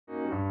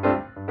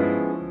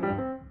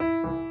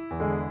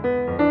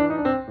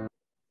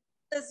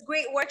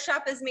great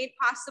workshop is made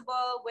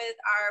possible with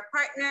our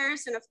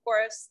partners and of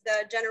course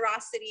the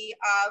generosity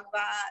of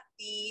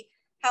the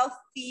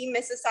Healthy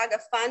Mississauga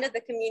Fund of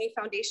the Community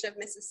Foundation of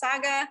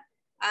Mississauga.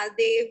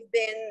 They've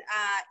been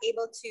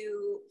able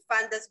to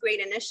fund this great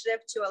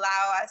initiative to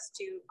allow us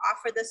to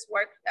offer this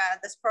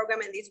this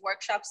program and these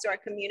workshops to our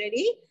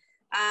community.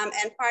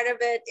 And part of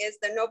it is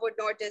the Novo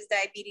Nordisk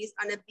Diabetes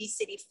and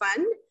Obesity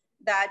Fund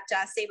that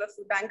Seva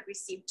Food Bank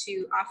received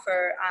to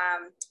offer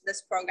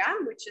this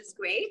program, which is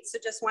great. So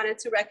just wanted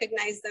to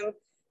recognize them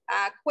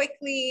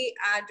quickly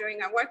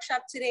during our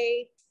workshop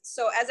today.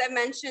 So as I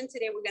mentioned,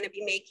 today we're going to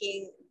be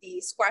making the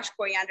squash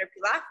coriander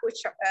pilaf,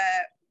 which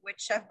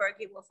Chef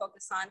Berge will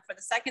focus on for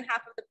the second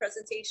half of the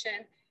presentation.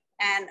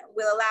 And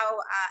we'll allow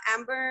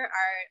Amber,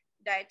 our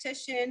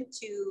dietitian,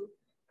 to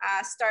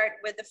start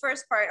with the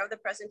first part of the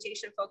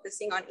presentation,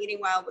 focusing on eating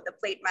well with the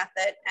plate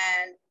method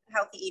and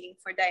healthy eating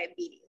for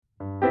diabetes.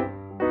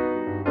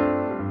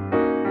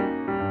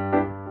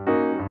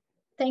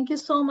 Thank you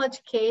so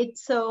much, Kate.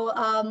 So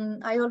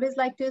I always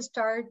like to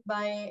start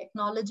by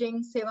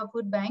acknowledging Seva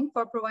Food Bank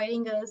for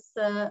providing us,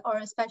 or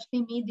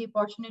especially me, the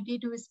opportunity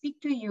to speak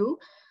to you.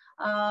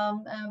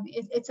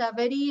 It's a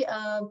very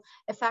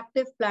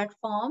effective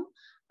platform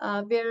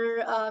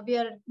where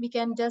we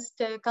can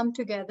just come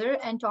together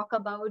and talk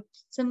about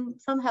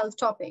some health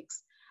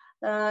topics.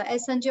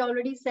 As Sanjay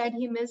already said,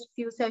 he missed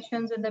few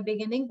sessions in the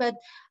beginning, but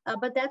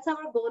that's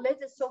our goal.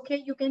 It's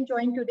okay. You can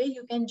join today.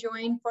 You can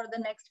join for the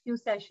next few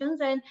sessions,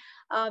 and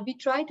we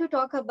try to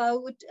talk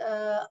about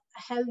a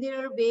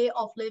healthier way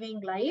of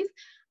living life.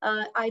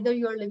 Either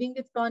you're living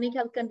with chronic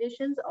health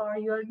conditions or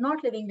you're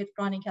not living with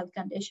chronic health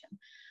condition.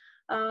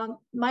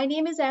 My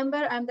name is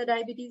Amber. I'm the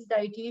diabetes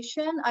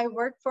dietitian. I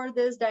work for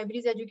this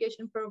diabetes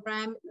education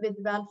program with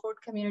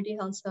Valford Community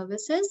Health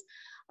Services.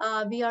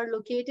 We are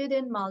located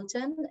in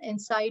Malton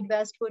inside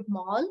Westwood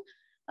Mall.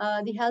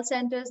 The health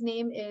center's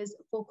name is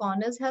Four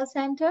Corners Health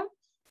Center.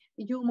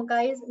 You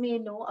guys may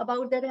know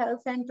about that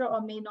health center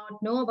or may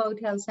not know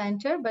about health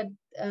center, but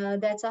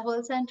that's a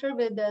health center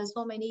with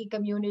so many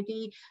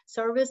community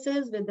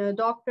services with the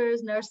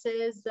doctors,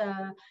 nurses,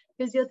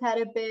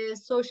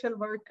 physiotherapists, social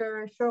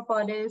workers,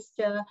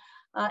 shopodists,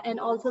 and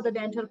also the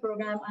dental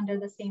program under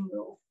the same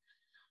roof.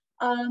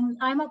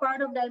 I'm a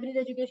part of diabetes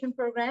education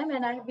program,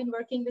 and I have been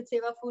working with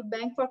Seva Food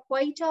Bank for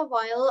quite a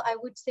while. I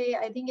would say,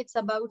 I think it's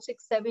about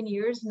 6-7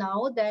 years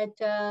now that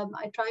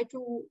I try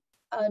to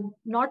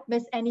not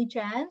miss any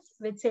chance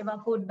with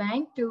Seva Food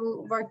Bank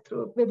to work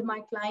through with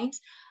my clients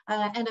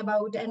and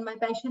my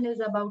passion is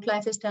about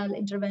lifestyle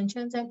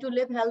interventions and to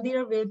live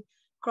healthier with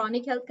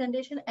chronic health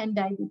condition and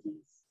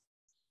diabetes.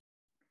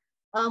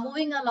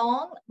 Moving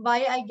along,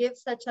 why I give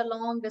such a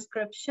long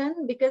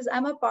description, because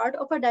I'm a part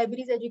of a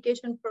diabetes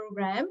education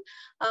program.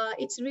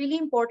 It's really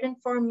important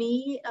for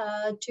me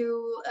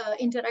to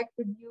interact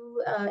with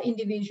you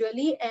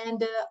individually,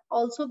 and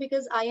also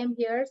because I am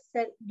here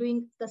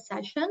doing the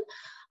session.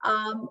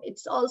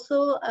 It's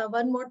also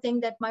one more thing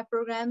that my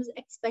program's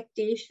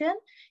expectation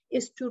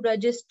is to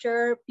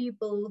register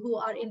people who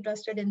are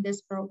interested in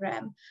this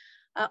program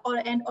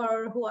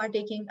or who are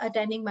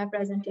attending my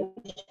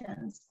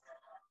presentations.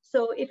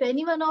 So if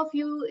any one of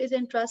you is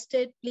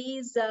interested,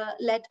 please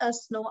let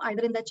us know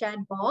either in the chat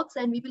box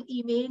and we will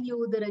email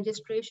you the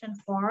registration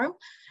form.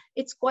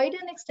 It's quite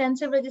an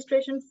extensive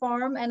registration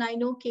form, and I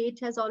know Kate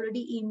has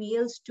already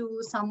emails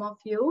to some of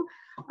you.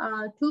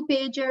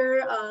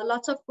 2-pager,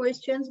 lots of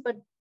questions, but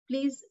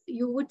please,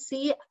 you would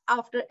see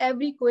after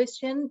every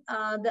question,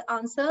 the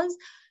answers,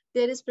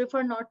 there is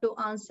prefer not to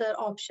answer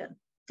option.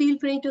 Feel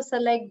free to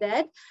select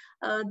that.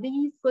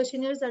 These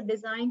questionnaires are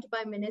designed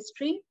by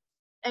ministry,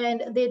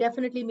 and they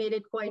definitely made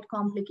it quite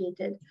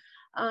complicated.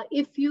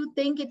 If you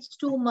think it's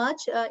too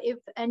much,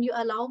 and you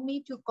allow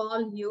me to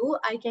call you,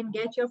 I can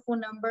get your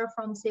phone number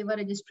from Seva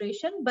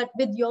registration, but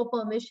with your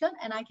permission,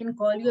 and I can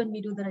call you and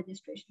we do the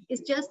registration.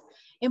 It's just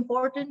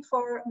important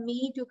for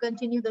me to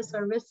continue the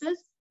services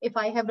if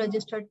I have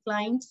registered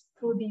clients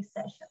through these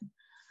sessions.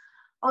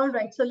 All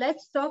right, so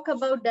let's talk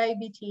about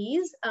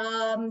diabetes.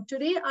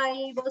 Today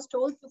I was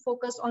told to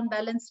focus on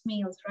balanced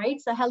meals, right?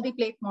 It's a healthy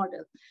plate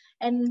model.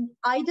 And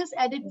I just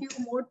added a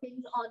few more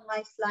things on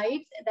my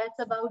slides. That's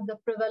about the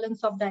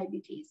prevalence of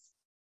diabetes.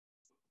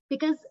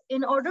 Because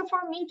in order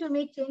for me to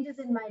make changes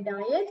in my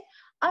diet,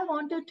 I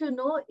wanted to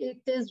know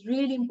it is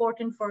really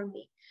important for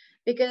me.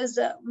 Because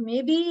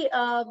maybe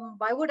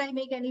why would I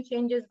make any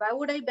changes? Why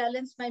would I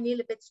balance my meal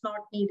if it's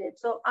not needed?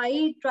 So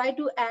I try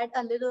to add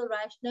a little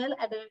rationale,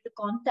 add a little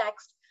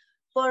context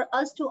for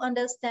us to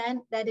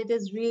understand that it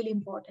is really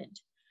important.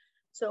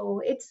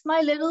 So it's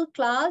my little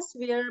class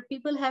where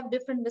people have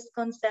different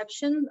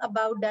misconceptions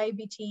about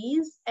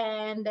diabetes,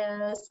 and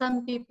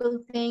some people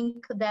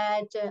think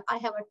that I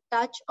have a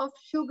touch of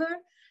sugar.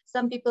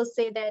 Some people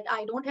say that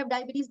I don't have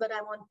diabetes, but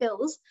I'm on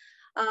pills.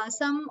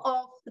 Some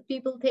of the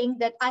people think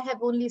that I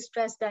have only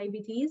stress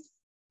diabetes,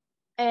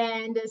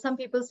 and some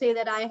people say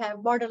that I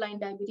have borderline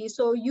diabetes.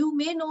 So you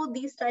may know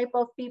these type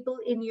of people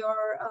in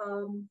your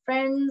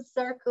friends,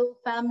 circle,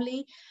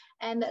 family,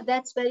 and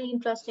that's very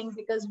interesting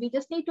because we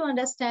just need to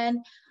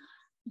understand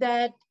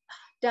that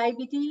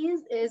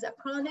Diabetes is a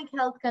chronic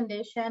health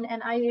condition,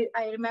 and I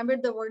remember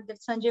the word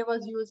that Sanjay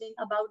was using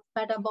about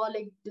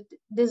metabolic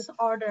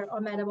disorder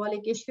or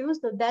metabolic issues.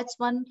 So that's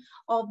one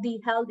of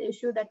the health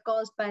issue that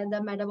caused by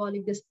the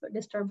metabolic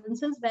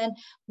disturbances, when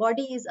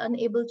body is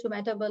unable to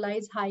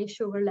metabolize high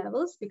sugar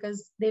levels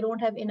because they don't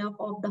have enough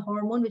of the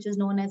hormone which is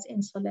known as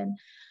insulin.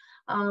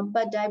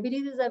 But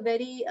diabetes is a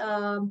very,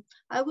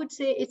 I would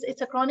say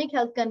it's a chronic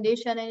health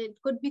condition, and it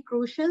could be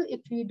crucial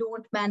if we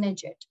don't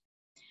manage it.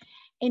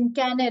 In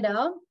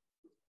Canada,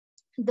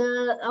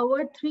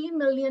 over 3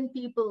 million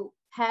people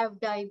have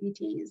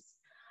diabetes.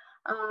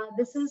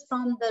 This is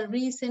from the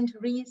recent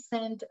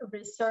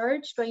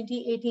research,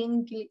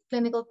 2018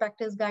 clinical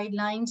practice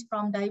guidelines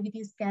from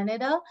Diabetes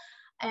Canada.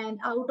 And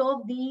out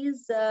of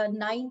these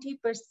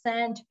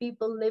 90%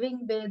 people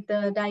living with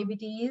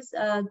diabetes,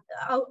 and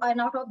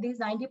out of these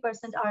 90%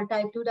 are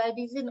type 2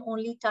 diabetes, and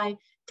only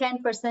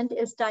 10%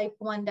 is type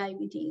 1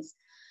 diabetes.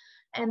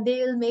 And they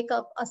will make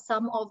up a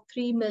sum of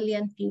 3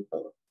 million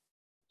people.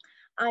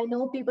 I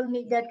know people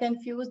may get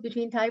confused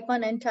between type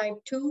 1 and type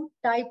 2.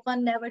 Type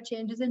 1 never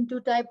changes into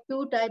type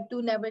 2. Type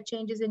 2 never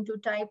changes into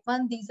type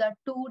 1. These are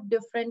two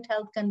different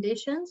health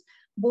conditions.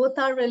 Both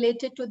are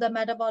related to the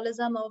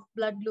metabolism of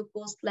blood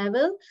glucose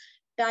level.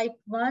 Type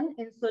 1,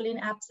 insulin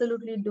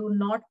absolutely do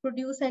not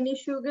produce any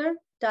sugar.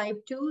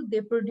 Type 2, they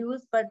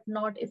produce but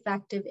not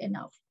effective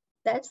enough.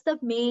 That's the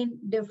main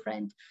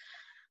difference.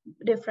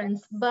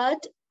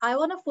 But I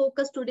want to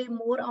focus today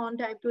more on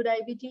type 2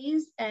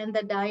 diabetes and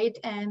the diet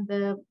and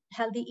the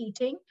healthy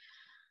eating.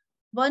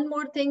 One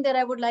more thing that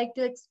I would like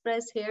to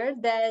express here,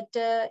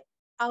 that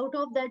out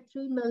of that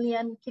 3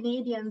 million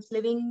Canadians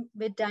living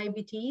with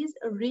diabetes,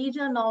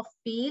 region of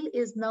Peel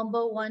is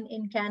 #1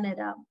 in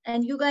Canada.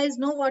 And you guys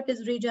know what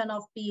is region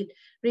of Peel.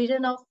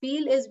 Region of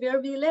Peel is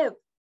where we live.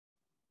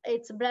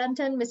 It's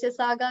Brampton,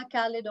 Mississauga,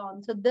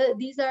 Caledon. So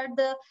these are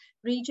the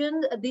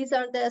regions, these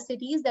are the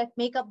cities that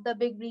make up the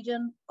big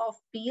region of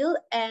Peel,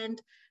 and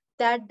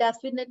that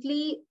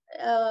definitely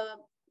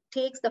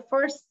takes the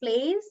first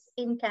place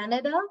in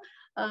Canada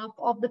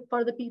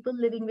for the people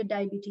living with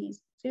diabetes.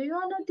 So you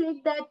want to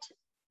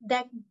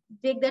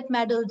take that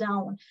medal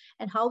down,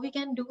 and how we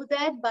can do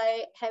that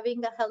by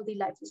having a healthy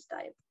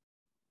lifestyle.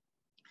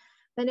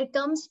 When it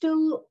comes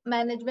to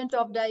management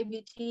of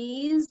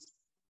diabetes,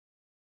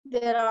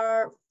 there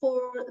are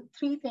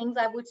three things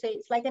I would say.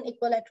 It's like an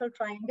equilateral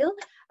triangle,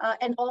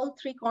 and all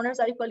three corners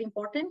are equally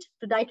important.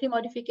 The dietary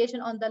modification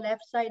on the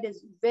left side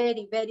is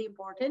very, very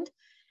important.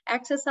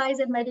 Exercise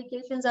and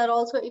medications are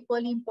also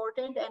equally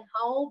important, and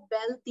how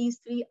well these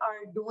three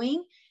are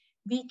doing,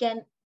 we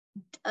can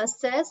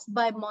assess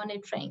by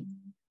monitoring.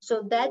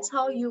 So that's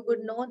how you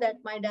would know that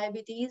my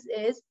diabetes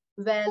is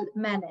well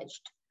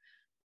managed.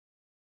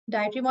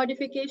 Dietary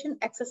modification,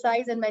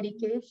 exercise, and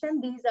medication.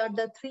 These are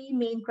the three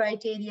main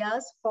criteria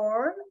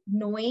for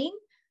knowing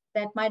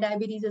that my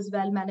diabetes is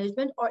well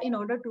management, or in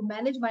order to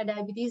manage my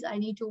diabetes, I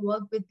need to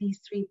work with these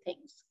three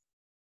things.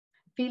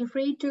 Feel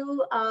free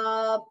to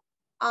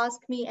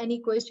ask me any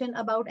question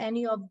about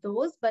any of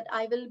those, but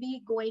I will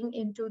be going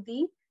into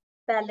the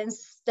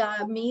balanced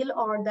meal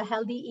or the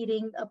healthy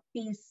eating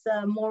piece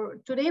more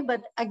today.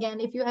 But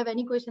again, if you have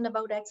any question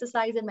about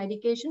exercise and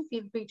medication,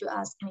 feel free to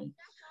ask me.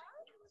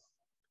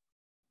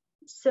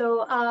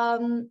 So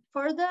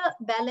for the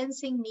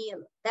balancing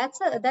meal, that's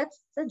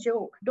a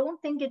joke.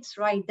 Don't think it's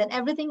right. Then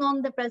everything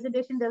on the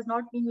presentation does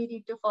not mean we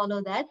need to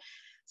follow that.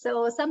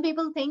 So some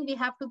people think we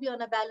have to be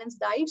on a balanced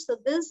diet. So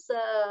this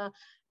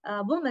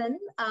woman,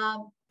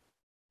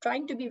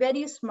 trying to be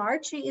very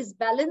smart, she is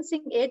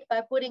balancing it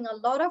by putting a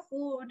lot of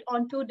food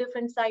on two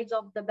different sides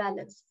of the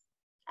balance.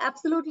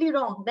 Absolutely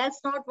wrong. That's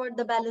not what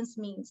the balance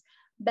means.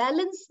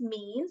 Balance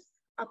means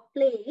a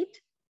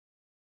plate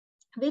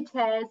which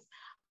has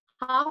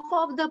half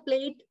of the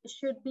plate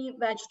should be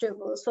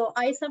vegetables. So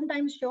I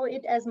sometimes show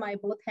it as my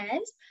both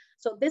hands.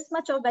 So this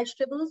much of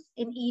vegetables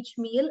in each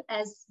meal,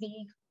 as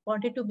we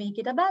wanted to make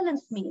it a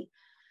balanced meal.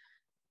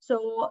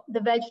 So the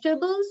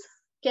vegetables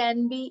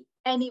can be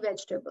any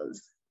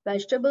vegetables.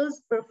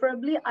 Vegetables,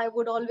 preferably, I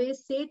would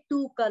always say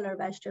 2-color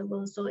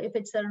vegetables. So if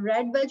it's a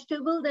red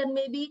vegetable, then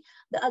maybe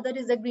the other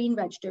is a green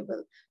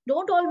vegetable.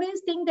 Don't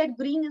always think that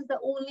green is the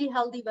only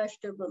healthy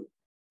vegetable.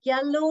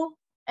 Yellow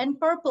and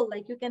purple,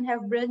 like you can have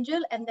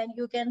brinjal, and then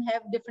you can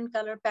have different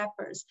color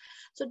peppers.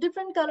 So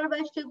different color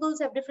vegetables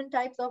have different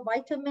types of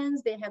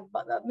vitamins, they have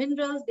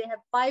minerals, they have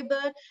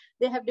fiber,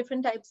 they have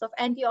different types of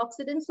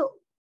antioxidants. So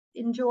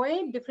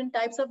enjoy different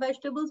types of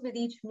vegetables with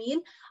each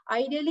meal.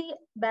 Ideally,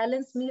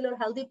 balanced meal or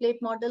healthy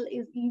plate model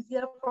is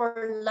easier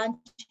for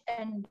lunch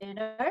and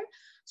dinner.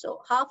 So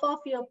half of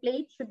your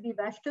plate should be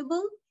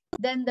vegetable.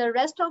 Then the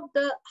rest of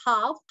the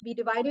half, we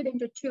divided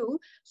into two.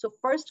 So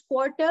first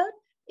quarter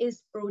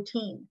is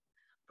protein.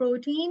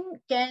 Protein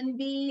can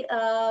be,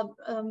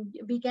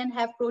 we can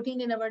have protein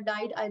in our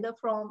diet either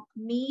from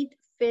meat,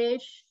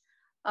 fish,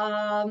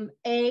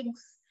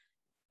 eggs,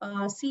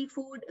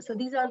 seafood. So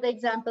these are the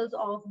examples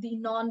of the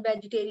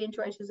non-vegetarian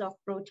choices of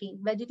protein.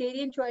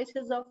 Vegetarian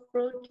choices of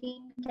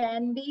protein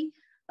can be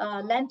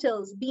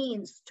lentils,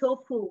 beans,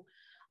 tofu,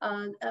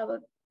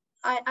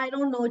 I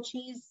don't know,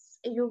 cheese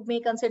you may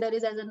consider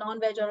it as a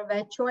non-veg or a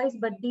veg choice,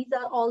 but these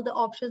are all the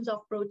options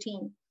of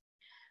protein.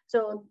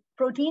 So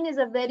protein is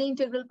a very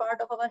integral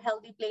part of our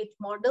healthy plate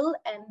model,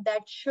 and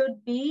that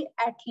should be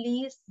at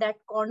least that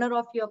corner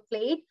of your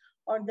plate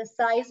or the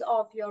size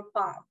of your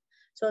palm.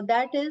 So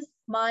that is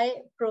my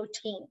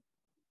protein.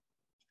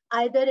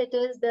 Either it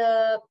is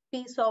the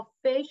piece of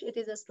fish, it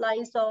is a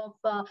slice of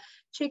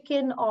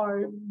chicken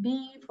or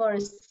beef or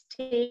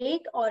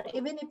steak, or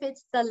even if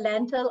it's the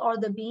lentil or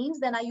the beans,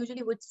 then I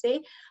usually would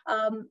say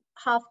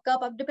half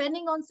cup of,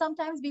 depending on,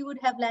 sometimes we would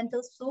have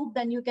lentil soup,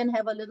 then you can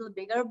have a little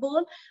bigger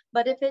bowl.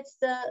 But if it's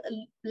the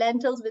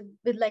lentils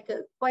with like a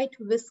quite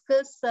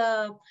viscous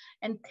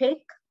and thick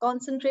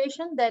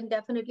concentration, then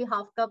definitely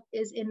half cup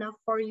is enough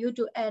for you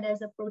to add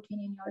as a protein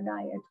in your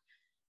diet.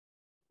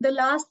 The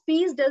last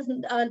piece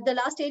doesn't, the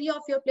last area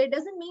of your plate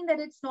doesn't mean that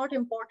it's not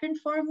important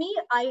for me.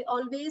 I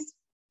always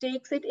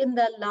takes it in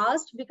the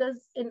last, because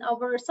in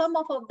some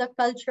of the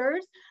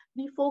cultures,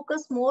 we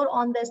focus more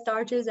on the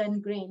starches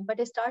and grain,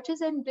 but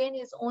starches and grain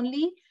is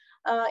only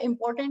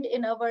important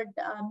in our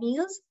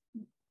meals,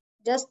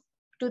 just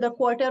to the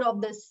quarter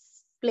of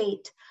this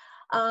plate.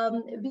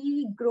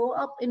 We grow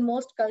up in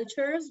most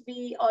cultures,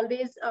 we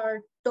always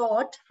are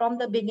taught from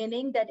the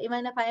beginning that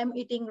even if I am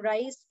eating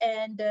rice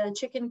and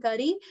chicken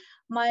curry,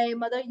 my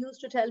mother used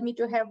to tell me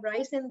to have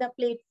rice in the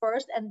plate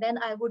first, and then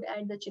I would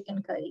add the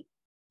chicken curry.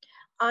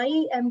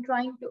 I am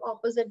trying to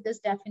opposite this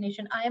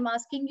definition. I am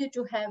asking you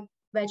to have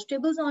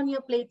vegetables on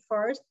your plate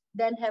first,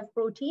 then have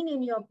protein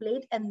in your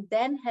plate, and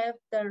then have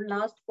the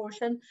last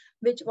portion,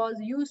 which was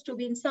used to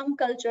be in some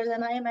cultures.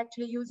 And I am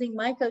actually using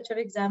my culture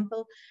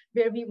example,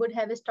 where we would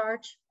have a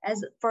starch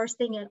as first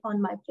thing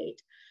on my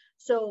plate.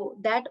 So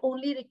that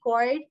only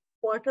required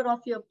quarter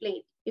of your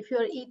plate. If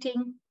you're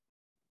eating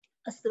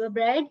a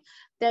bread,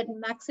 that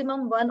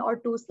maximum 1 or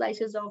 2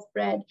 slices of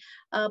bread.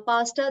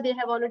 Pasta, they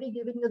have already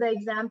given you the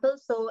example.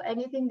 So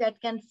anything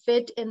that can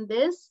fit in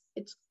this,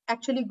 it's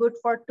actually good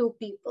for 2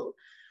 people.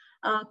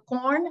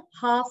 Corn,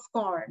 half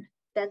corn.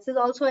 That is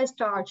also a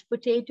starch.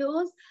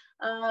 Potatoes,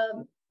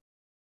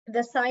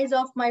 the size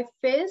of my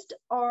fist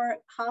or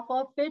half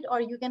of it, or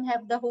you can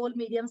have the whole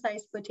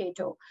medium-sized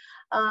potato.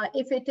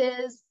 If it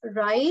is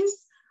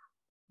rice,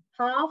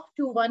 half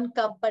to 1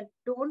 cup, but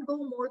don't go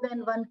more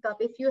than 1 cup.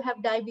 If you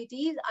have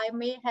diabetes, I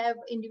may have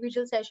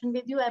individual session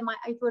with you. I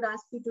would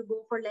ask you to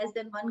go for less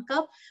than 1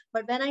 cup.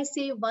 But when I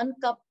say 1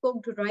 cup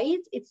cooked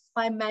rice, it's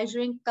by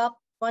measuring cup,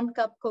 1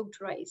 cup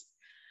cooked rice.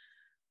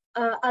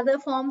 Other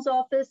forms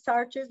of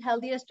starches,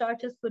 healthier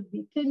starches could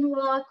be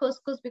quinoa,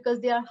 couscous,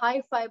 because they are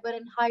high fiber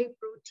and high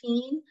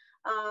protein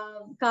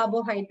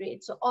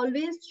carbohydrates. So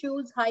always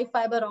choose high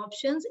fiber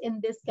options in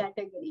this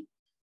category.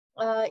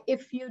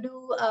 If you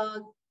do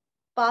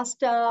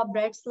pasta,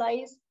 bread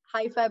slice,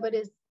 high fiber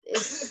is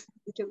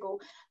to go.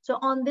 So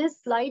on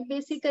this slide,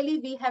 basically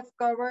we have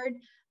covered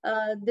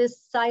this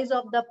size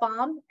of the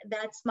palm.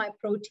 That's my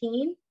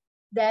protein,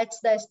 that's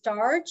the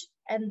starch,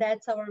 and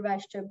that's our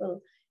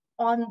vegetable.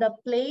 On the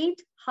plate,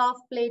 half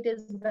plate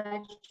is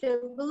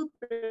vegetable,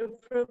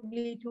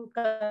 preferably 2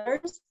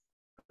 colors,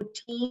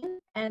 protein,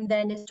 and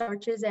then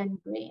starches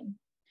and grain.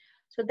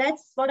 So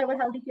that's what our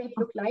healthy plate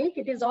look like.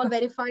 It is all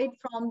verified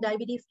from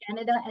Diabetes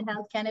Canada and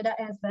Health Canada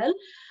as well.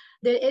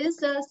 There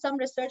is some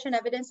research and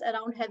evidence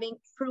around having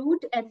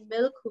fruit and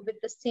milk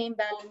with the same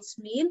balanced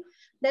meal.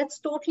 That's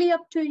totally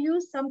up to you.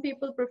 Some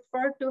people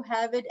prefer to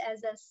have it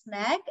as a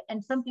snack,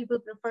 and some people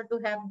prefer to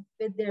have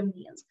with their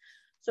meals.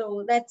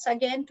 So that's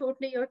again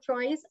totally your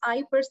choice.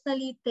 I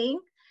personally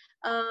think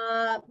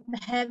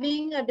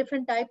having a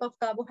different type of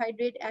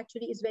carbohydrate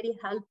actually is very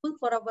helpful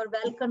for our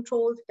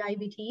well-controlled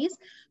diabetes.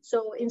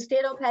 So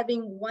instead of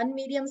having 1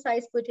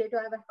 medium-sized potato,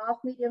 I have a half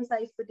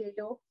medium-sized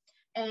potato,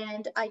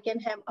 and I can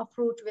have a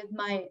fruit with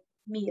my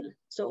meal.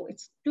 So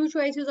it's 2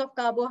 choices of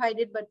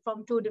carbohydrate, but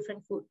from 2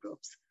 different food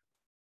groups.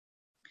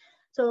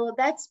 So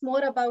that's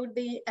more about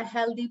the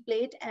healthy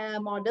plate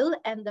model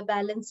and the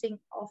balancing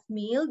of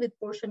meal with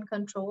portion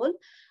control.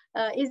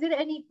 Is there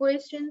any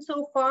question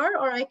so far,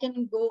 or I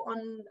can go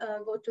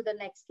to the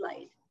next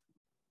slide?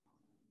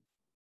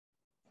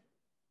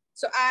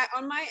 So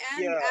on my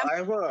end, yeah,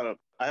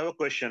 I have a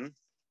question.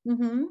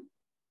 Mm-hmm.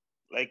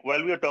 Like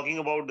while we are talking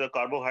about the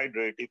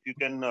carbohydrate, if you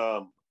can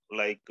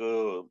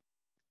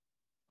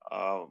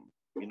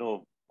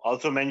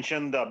also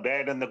mention the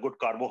bad and the good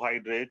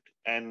carbohydrate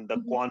and the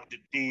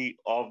quantity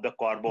of the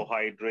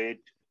carbohydrate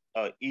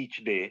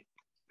each day,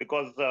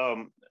 because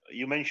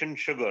you mentioned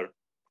sugar.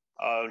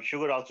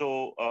 Sugar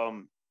also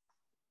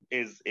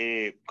is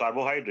a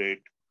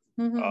carbohydrate.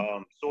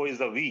 So is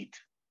the wheat,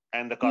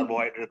 and the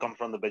carbohydrate comes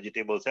from the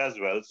vegetables as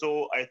well.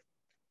 So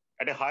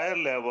at a higher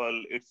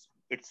level,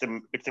 it's a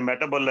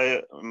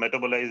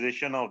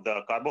metabolization of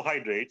the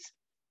carbohydrates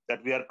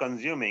that we are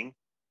consuming.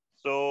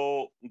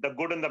 So the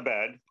good and the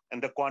bad,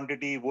 and the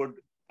quantity would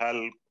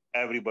help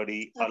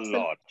everybody a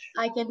lot.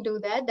 I can do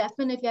that.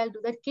 Definitely, I'll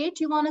do that. Kate,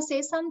 you want to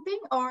say something,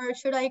 or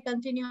should I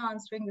continue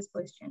answering this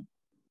question?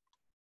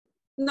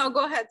 No,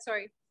 go ahead.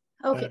 Sorry.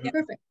 Okay,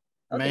 perfect.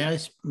 Okay.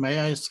 May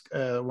I ask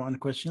one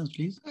question,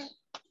 please?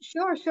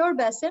 Sure,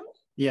 Basim.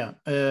 Yeah,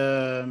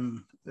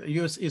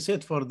 you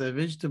said for the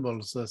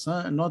vegetables,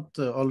 not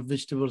all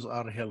vegetables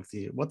are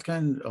healthy. What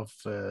kind of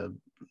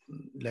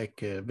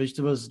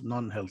vegetables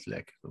non-healthy?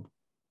 Like,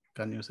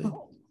 can you say?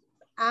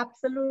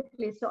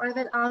 Absolutely. So I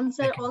will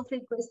answer all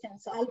three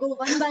questions. So I'll go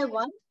one by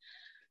one.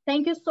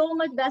 Thank you so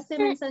much, Basim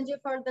and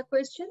Sanjay, for the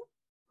question.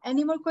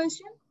 Any more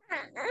questions?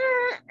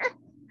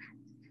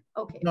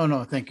 Okay.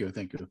 No, thank you.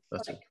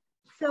 That's okay. it.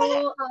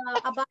 So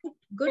about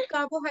good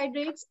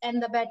carbohydrates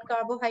and the bad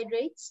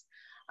carbohydrates.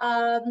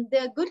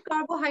 The good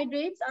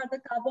carbohydrates are the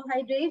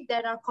carbohydrates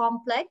that are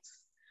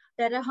complex,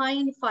 that are high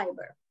in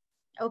fiber.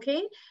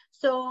 Okay,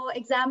 so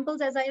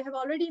examples, as I have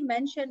already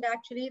mentioned,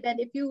 actually, that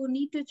if you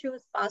need to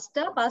choose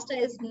pasta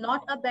is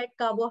not a bad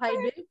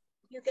carbohydrate.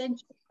 You can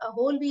choose a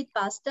whole wheat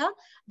pasta.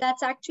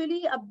 That's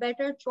actually a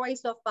better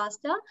choice of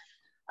pasta.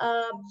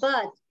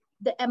 But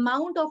the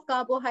amount of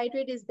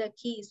carbohydrate is the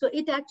key. So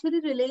it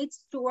actually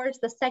relates towards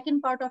the second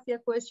part of your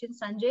question,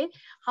 Sanjay,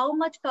 how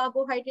much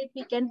carbohydrate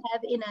we can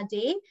have in a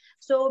day.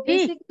 So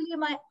basically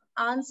my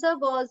answer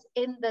was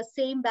in the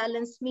same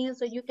balanced meal.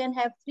 So you can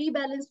have 3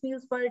 balanced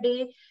meals per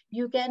day.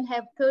 You can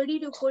have 30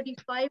 to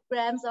 45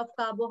 grams of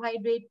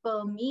carbohydrate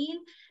per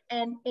meal.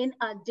 And in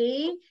a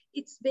day,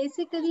 it's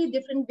basically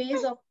different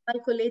ways of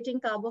calculating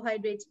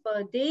carbohydrates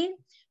per day.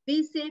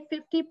 We say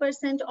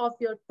 50% of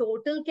your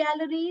total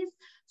calories.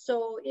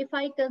 So if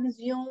I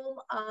consume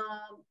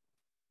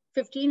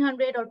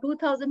 1500 or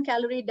 2000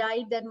 calorie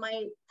diet, then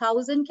my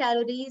 1000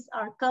 calories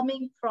are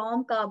coming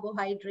from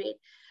carbohydrate.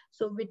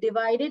 So we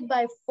divide it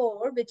by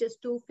 4, which is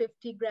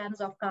 250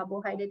 grams of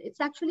carbohydrate. It's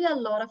actually a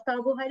lot of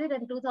carbohydrate,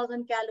 and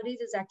 2000 calories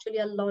is actually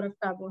a lot of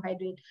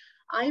carbohydrate.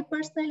 I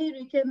personally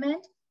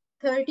recommend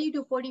 30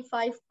 to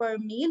 45 per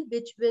meal,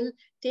 which will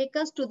take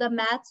us to the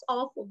maths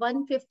of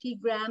 150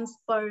 grams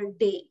per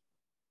day.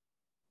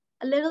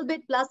 A little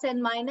bit plus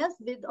and minus,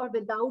 with or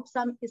without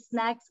some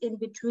snacks in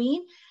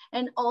between.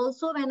 And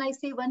also when I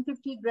say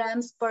 150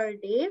 grams per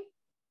day,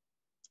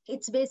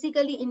 it's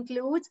basically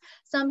includes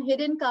some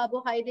hidden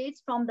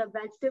carbohydrates from the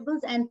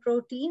vegetables and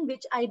protein,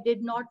 which I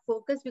did not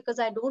focus because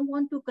I don't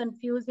want to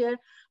confuse here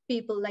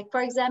people. Like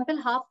for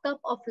example, half cup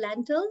of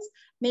lentils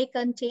may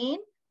contain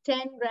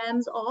 10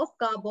 grams of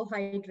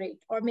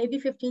carbohydrate, or maybe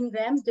 15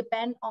 grams,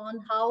 depend on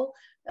how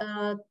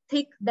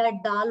thick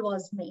that dal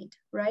was made,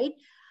 right?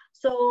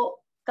 So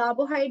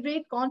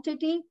carbohydrate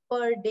quantity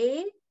per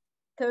day,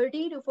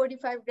 30 to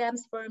 45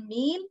 grams per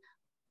meal.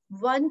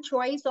 One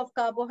choice of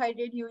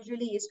carbohydrate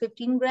usually is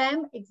 15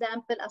 grams.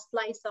 Example, a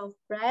slice of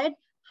bread,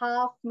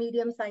 half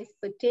medium-sized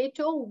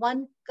potato,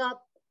 1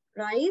 cup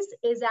rice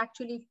is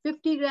actually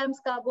 50 grams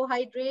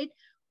carbohydrate.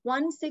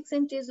 1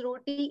 6-inch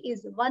roti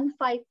is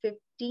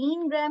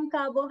 1,515 gram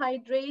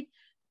carbohydrate.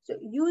 So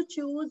you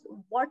choose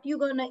what you're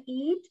gonna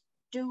eat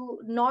to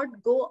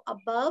not go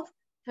above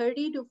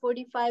 30 to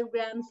 45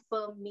 grams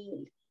per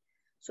meal.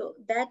 So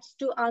that's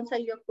to answer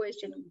your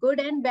question.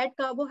 Good and bad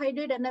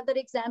carbohydrate, another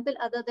example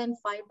other than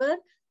fiber.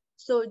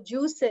 So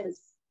juices,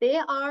 they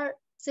are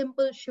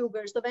simple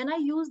sugar. So when I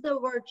use the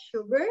word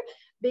sugar,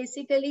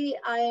 basically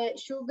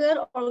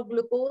sugar or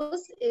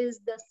glucose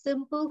is the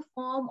simple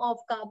form of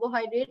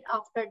carbohydrate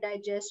after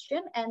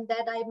digestion, and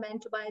that I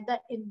meant by the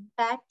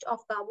impact of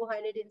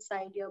carbohydrate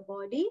inside your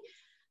body.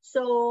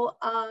 So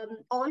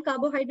all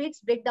carbohydrates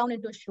break down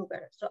into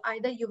sugar. So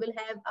either you will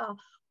have a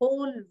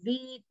whole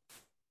wheat,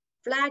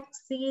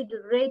 flaxseed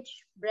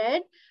rich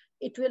bread,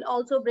 it will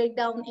also break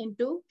down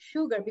into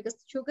sugar, because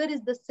sugar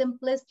is the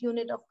simplest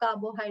unit of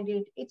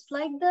carbohydrate. It's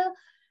like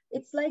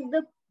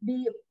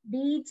the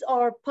beads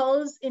or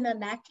pearls in a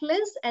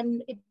necklace,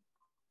 and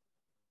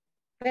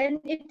when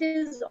it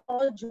is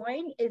all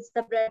joined, it's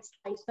the bread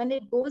slice. When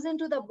it goes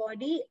into the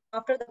body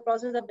after the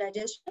process of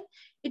digestion,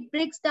 it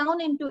breaks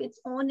down into its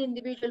own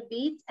individual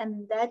beads,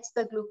 and that's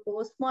the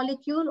glucose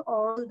molecule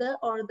or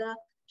the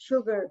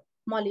sugar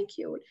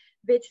molecule,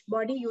 which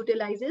body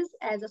utilizes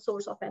as a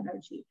source of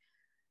energy.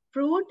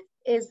 Fruit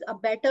is a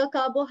better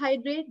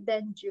carbohydrate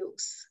than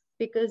juice,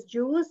 because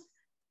juice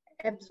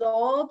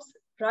absorbs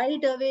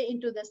right away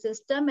into the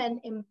system and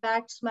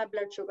impacts my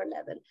blood sugar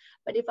level.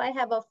 But if I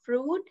have a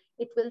fruit,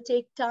 it will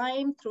take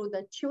time through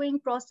the chewing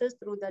process,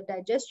 through the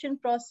digestion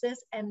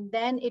process, and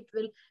then it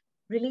will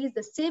release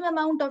the same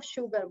amount of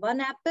sugar,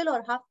 1 apple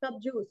or half cup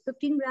juice,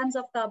 15 grams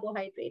of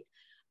carbohydrate,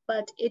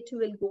 but it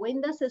will go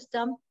in the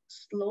system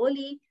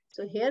slowly.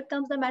 So here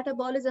comes the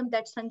metabolism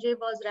that Sanjay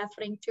was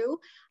referring to.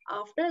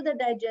 After the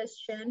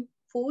digestion,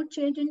 food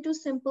change into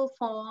simple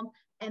form,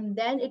 and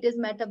then it is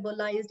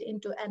metabolized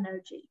into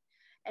energy.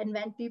 And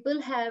when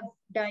people have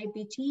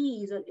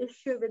diabetes or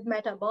issue with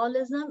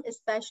metabolism,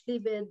 especially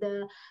with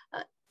the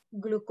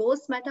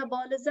glucose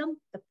metabolism,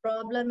 the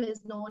problem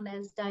is known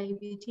as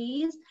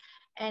diabetes,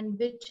 and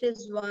which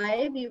is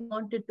why we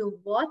wanted to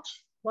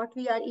watch what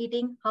we are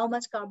eating, how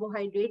much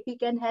carbohydrate we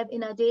can have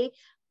in a day,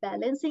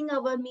 balancing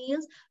our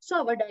meals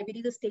so our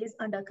diabetes stays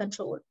under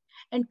control,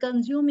 and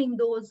consuming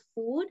those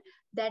food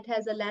that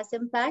has a less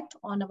impact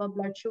on our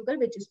blood sugar,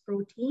 which is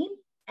protein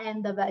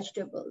and the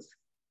vegetables.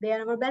 They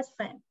are our best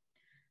friend.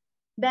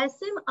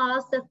 Basim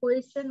asked the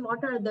question,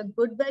 what are the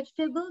good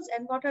vegetables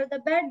and what are the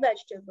bad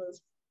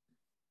vegetables?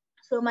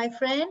 So my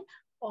friend,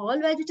 all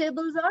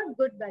vegetables are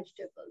good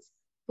vegetables.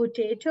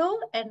 Potato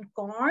and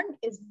corn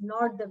is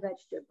not the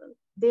vegetable.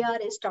 They are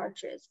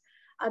starches.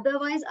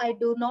 Otherwise, I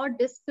do not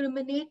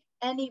discriminate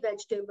any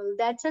vegetable.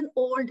 That's an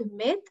old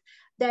myth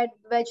that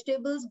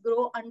vegetables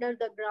grow under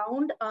the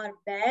ground are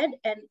bad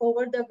and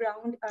over the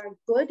ground are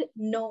good.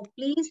 No,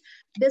 please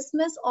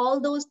dismiss all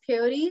those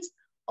theories.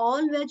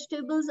 All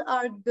vegetables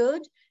are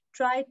good.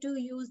 Try to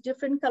use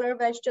different color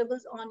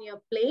vegetables on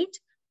your plate.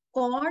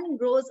 Corn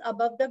grows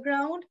above the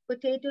ground,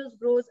 potatoes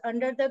grows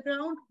under the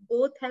ground.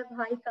 Both have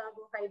high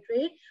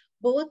carbohydrate.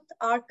 Both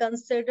are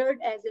considered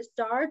as a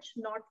starch,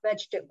 not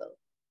vegetable.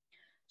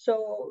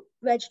 So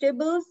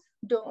vegetables,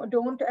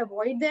 don't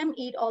avoid them,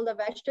 eat all the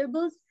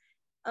vegetables.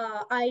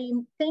 I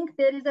think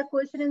there is a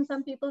question in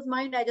some people's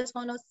mind. I just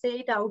want to say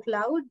it out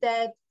loud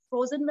that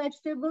frozen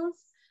vegetables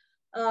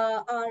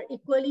are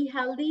equally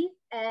healthy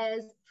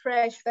as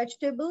fresh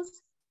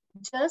vegetables.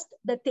 Just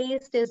the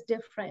taste is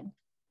different.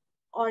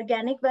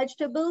 Organic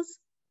vegetables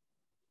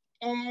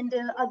and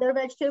other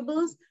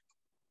vegetables,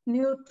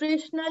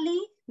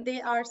 nutritionally,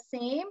 they are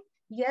same.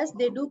 Yes,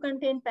 they do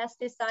contain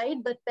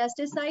pesticide, but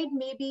pesticide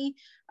may be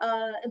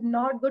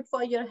not good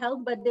for your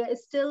health, but they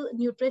still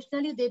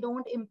nutritionally, they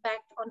don't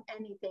impact on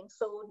anything.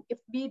 So if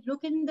we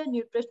look in the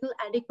nutritional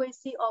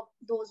adequacy of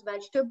those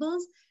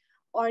vegetables,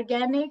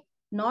 organic,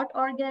 not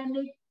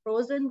organic,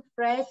 frozen,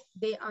 fresh,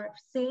 they are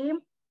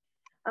same.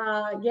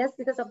 Yes,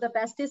 because of the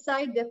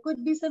pesticide, there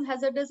could be some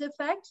hazardous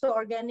effects. So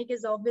organic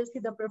is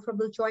obviously the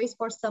preferable choice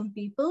for some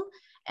people.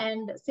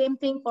 And same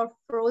thing for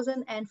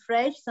frozen and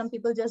fresh. Some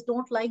people just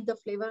don't like the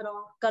flavor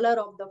or color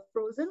of the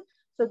frozen.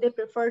 So they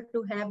prefer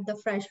to have the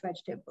fresh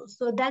vegetables.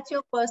 So that's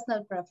your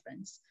personal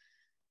preference.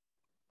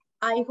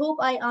 I hope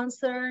I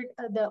answered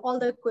all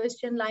the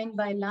question line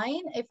by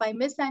line. If I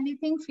missed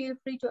anything, feel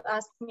free to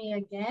ask me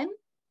again.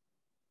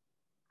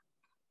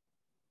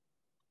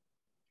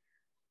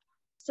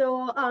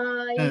 So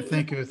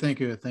thank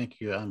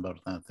you, Amber.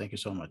 Thank you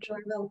so much.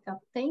 You're welcome.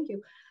 Thank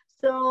you.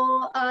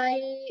 So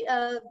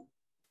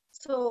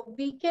so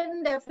we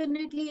can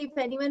definitely, if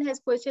anyone has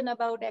question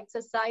about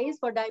exercise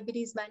for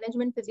diabetes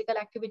management, physical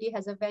activity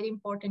has a very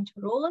important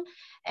role.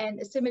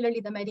 And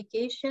similarly, the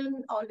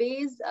medication,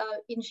 always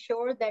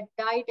ensure that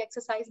diet,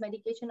 exercise,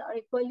 medication are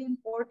equally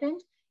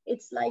important.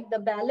 It's like the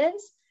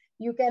balance.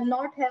 You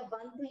cannot have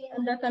one thing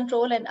under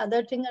control and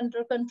other thing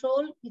under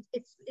control.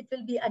 It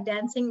will be a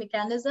dancing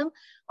mechanism.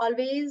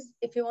 Always,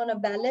 if you want to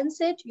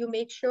balance it, you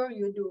make sure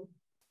you do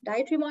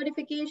dietary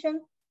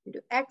modification, you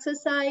do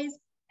exercise,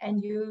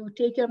 and you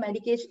take your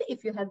medication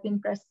if you have been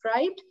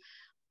prescribed.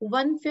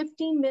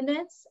 150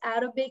 minutes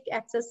aerobic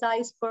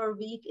exercise per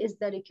week is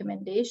the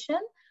recommendation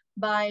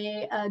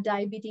by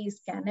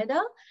Diabetes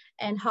Canada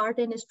and Heart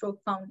and Stroke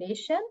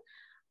Foundation.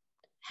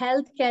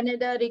 Health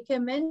Canada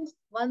recommends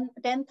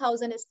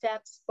 10,000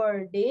 steps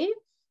per day,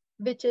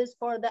 which is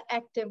for the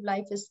active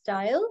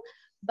lifestyle.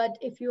 But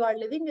if you are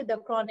living with a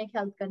chronic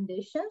health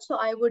condition, so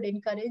I would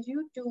encourage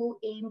you to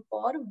aim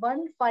for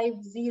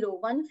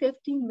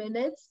 150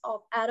 minutes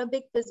of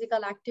aerobic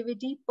physical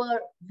activity per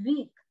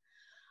week.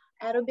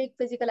 Aerobic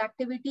physical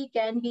activity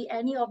can be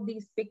any of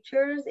these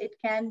pictures. It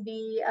can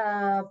be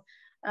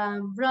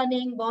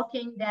running,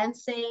 walking,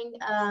 dancing.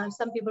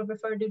 Some people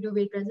prefer to do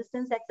weight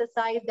resistance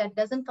exercise. That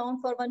doesn't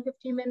count for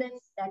 150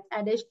 minutes. That's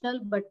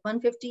additional, but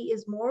 150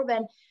 is more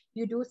when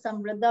you do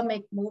some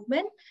rhythmic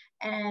movement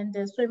and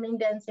swimming,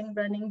 dancing,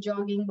 running,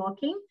 jogging,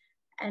 walking.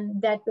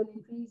 And that will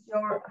increase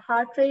your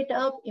heart rate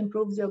up,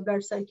 improves your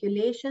blood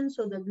circulation.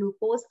 So the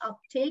glucose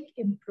uptake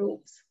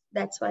improves.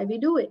 That's why we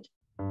do it.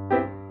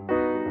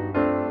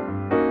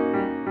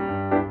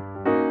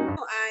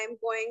 I'm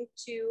going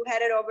to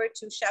head it over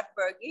to Chef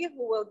Bergie,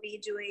 who will be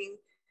doing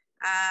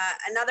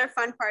another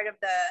fun part of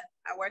the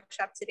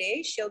workshop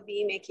today. She'll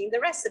be making the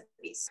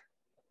recipes.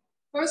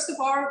 First of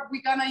all,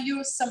 we're gonna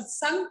use some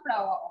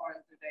sunflower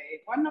oil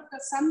today. One of the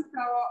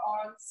sunflower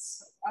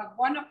oils,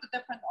 one of the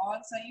different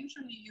oils, I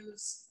usually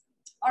use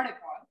olive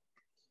oil,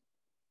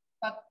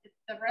 but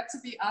the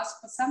recipe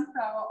asks for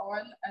sunflower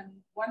oil,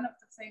 and one of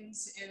the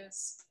things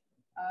is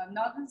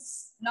not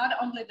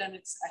only that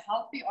it's a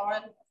healthy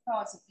oil. Of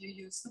course, if you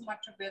use too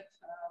much of it,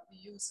 we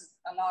use it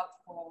a lot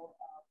for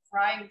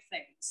frying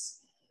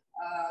things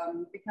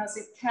because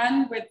it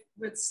can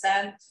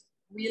withstand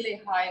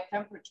really high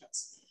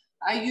temperatures.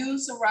 I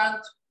use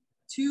around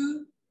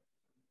 2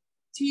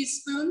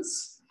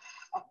 teaspoons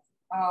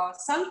of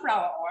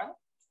sunflower oil.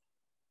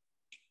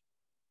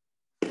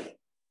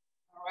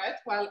 All right,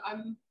 while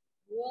I'm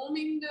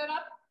warming that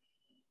up,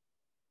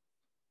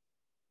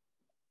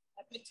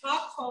 let me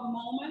talk for a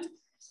moment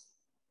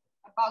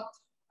about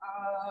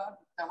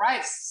the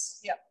rice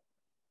here.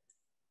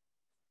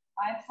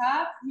 I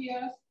have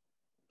here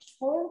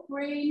whole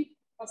grain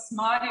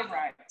basmati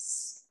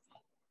rice.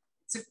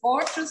 It's a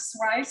gorgeous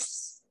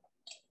rice.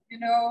 You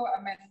know, I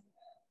mean,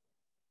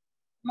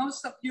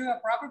 most of you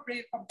are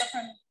probably from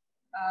different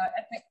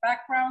ethnic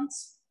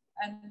backgrounds,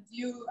 and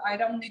I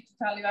don't need to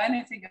tell you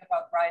anything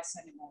about rice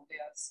anymore.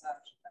 There's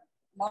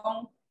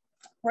long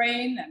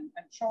grain and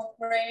short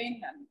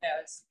grain, and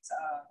there's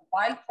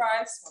wild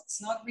rice,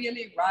 what's not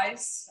really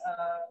rice,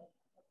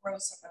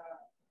 grows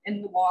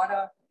in the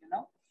water, you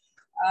know.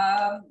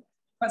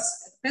 But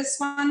this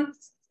one,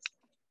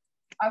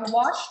 I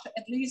washed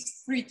at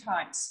least 3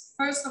 times.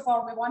 First of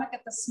all, we want to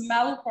get the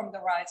smell from the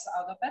rice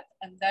out of it,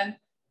 and then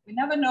we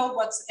never know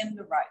what's in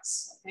the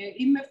rice. Okay?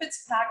 Even if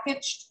it's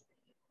packaged,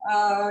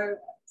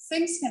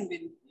 things can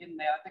be in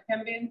there. There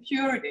can be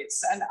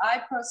impurities. And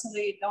I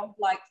personally don't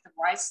like the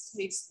rice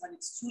taste when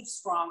it's too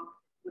strong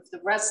with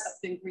the rest of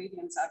the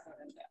ingredients I put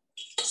in there.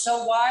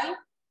 So while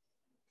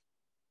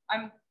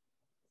I'm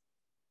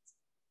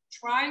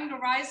trying the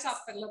rice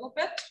up a little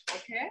bit,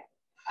 okay,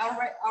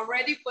 I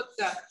already put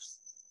the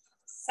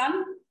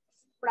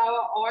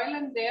sunflower oil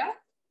in there.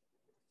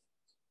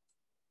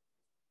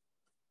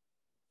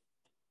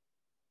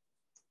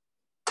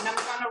 And I'm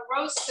gonna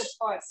roast it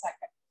for a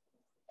second.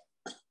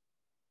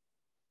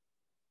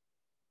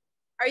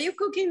 Are you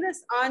cooking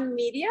this on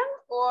medium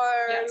or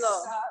yes,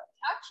 low?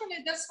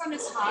 Actually, this one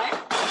is high.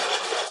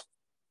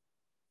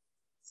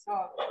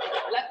 So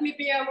let me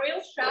be a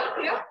real chef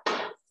here.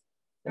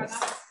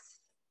 Gonna,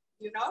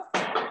 you know,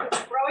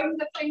 throwing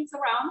the things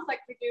around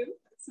like we do.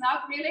 It's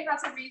not really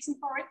has a reason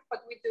for it,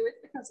 but we do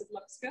it because it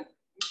looks good.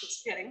 I'm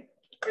just kidding.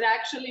 It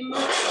actually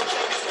moves the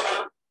things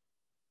around.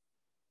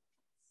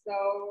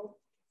 So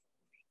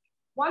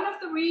one of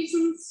the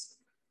reasons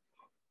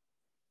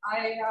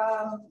I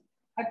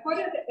put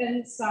it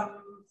in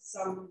some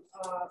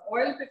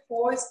oil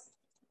before is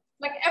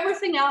like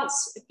everything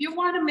else. If you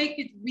want to make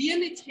it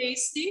really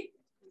tasty,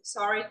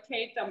 sorry,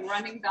 Kate, I'm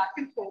running back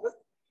and forth.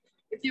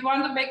 If you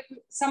want to make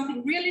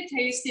something really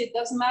tasty, it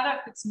doesn't matter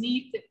if it's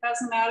meat, it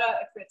doesn't matter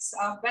if it's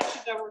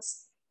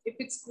vegetables, if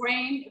it's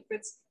grain, if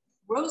it's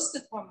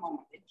roasted for a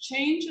moment. It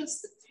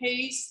changes the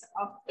taste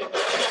of the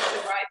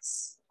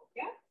rice.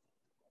 Okay?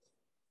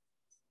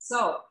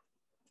 So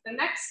the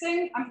next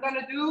thing I'm going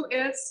to do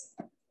is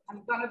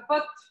I'm going to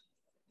put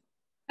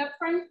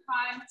different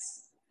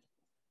kinds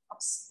of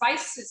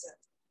spices in.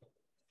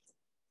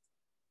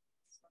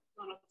 So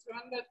I'm going to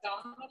turn that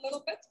down a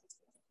little bit.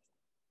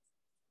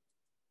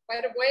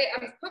 By the way,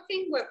 I'm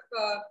cooking with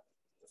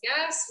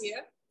gas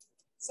here.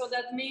 So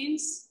that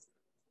means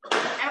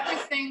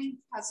everything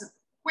has a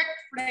quick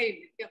flame.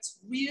 It gets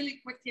really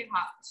quickly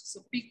hot.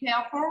 So be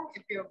careful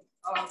if you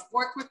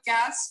work with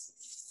gas,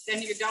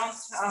 then you don't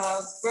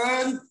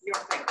burn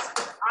your things.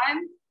 I'm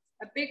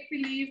a big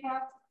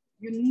believer,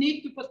 you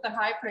need to put the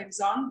high flames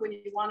on when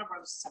you want to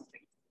roast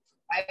something.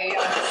 I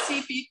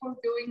see people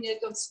doing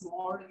it on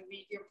small and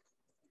medium.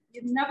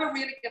 You never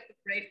really get the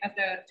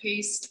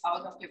taste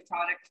out of your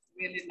product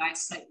really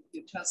nicely.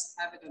 You just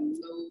have it on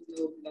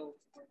low.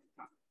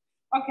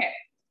 Okay,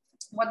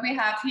 what we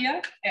have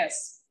here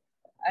is,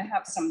 I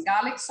have some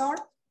garlic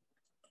salt,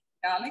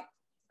 I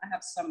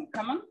have some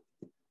cumin,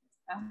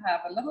 I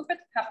have a little bit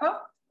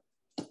pepper.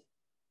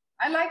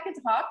 I like it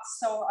hot,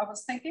 so I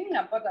was thinking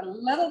I put a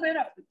little bit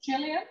of the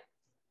chili in.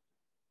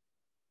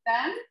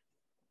 Then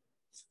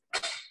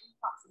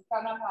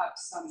I'm gonna have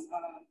some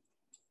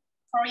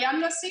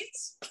coriander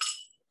seeds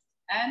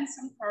and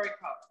some curry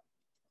powder.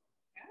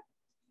 Okay?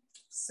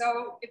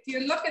 So if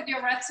you look at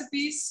your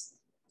recipes,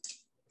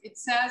 it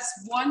says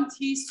 1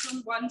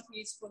 teaspoon, 1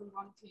 teaspoon,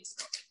 1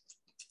 teaspoon.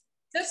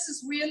 This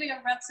is really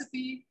a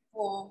recipe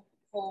for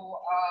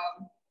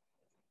if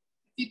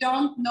you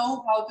don't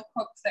know how to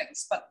cook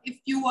things. But if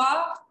you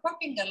are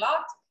cooking a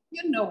lot,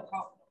 you know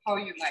how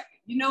you like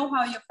it. You know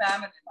how your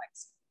family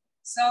likes it.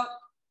 So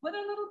put a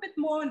little bit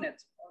more in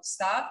it. We'll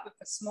start with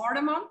a small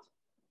amount.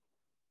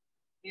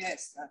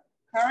 Yes,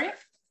 curry.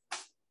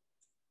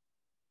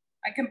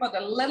 I can put a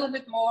little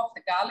bit more of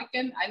the garlic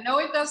in. I know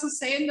it doesn't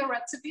say in the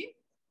recipe.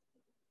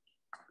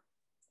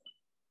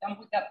 Then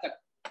we got the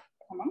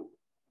cumin,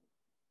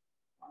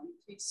 1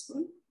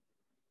 teaspoon.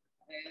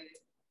 I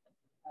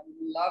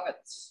love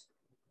it.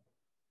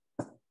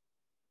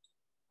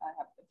 I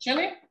have the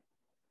chili.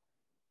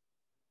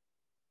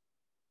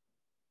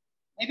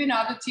 Maybe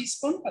not a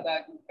teaspoon, but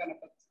I'm gonna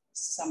put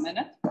some in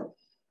it.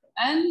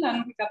 And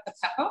then we got the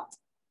pepper.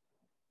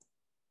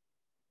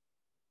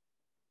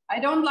 I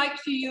don't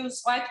like to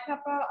use white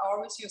pepper. I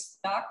always use the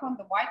dark one.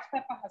 The white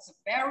pepper has a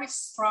very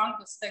strong,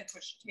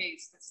 distinguished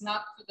taste. It's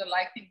not to the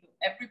liking of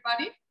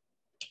everybody.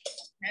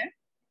 Okay.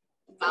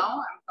 Now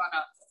I'm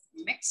gonna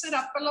mix it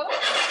up a little.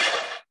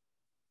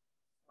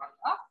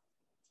 Voila.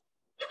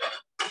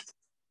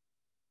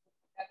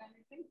 Got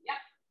anything?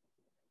 Yeah.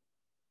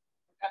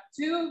 We got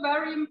 2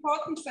 very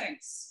important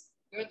things.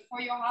 Good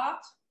for your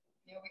heart.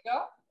 Here we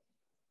go.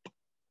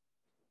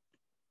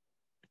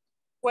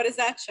 What is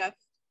that, Chef?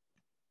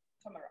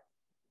 Turmeric.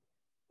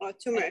 Oh,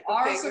 turmeric. It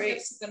Okay, also great.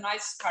 gives the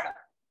nice color,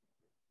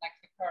 like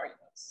the curry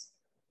does.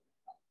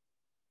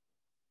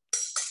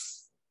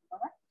 All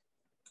right.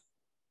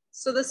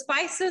 So the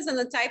spices and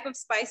the type of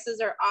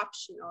spices are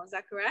optional, is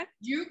that correct?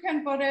 You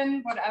can put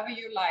in whatever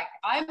you like.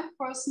 I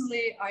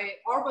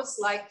always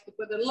like to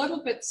put a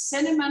little bit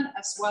cinnamon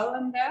as well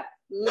in there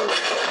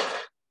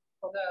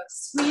for the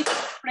sweet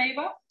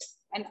flavor.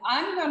 And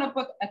I'm gonna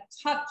put a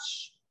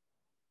touch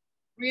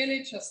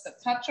really just a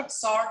touch of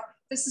salt.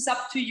 This is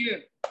up to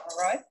you, all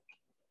right?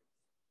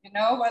 You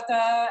know what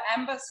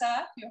Amber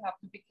said, you have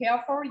to be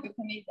careful. You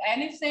can eat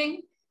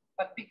anything,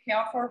 but be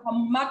careful how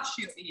much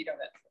you eat of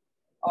it.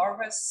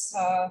 Always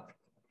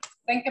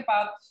think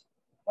about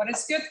what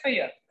is good for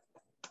you.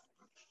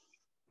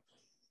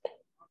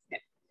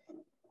 Okay.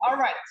 All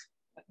right,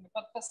 let me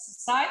put this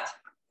aside.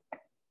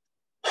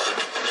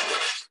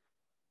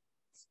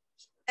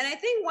 And I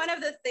think one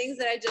of the things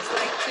that I just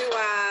like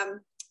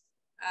to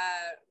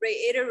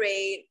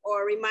reiterate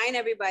or remind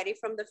everybody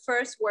from the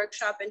first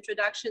workshop,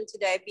 Introduction to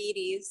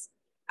Diabetes,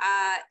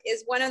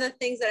 is one of the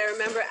things that I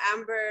remember,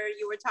 Amber,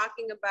 you were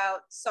talking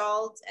about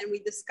salt, and we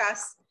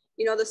discussed,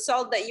 you know, the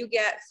salt that you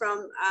get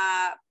from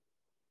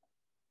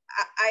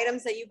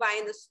items that you buy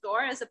in the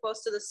store as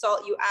opposed to the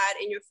salt you add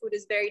in your food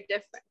is very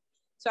different.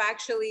 So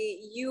actually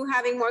you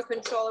having more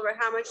control over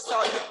how much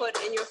salt you put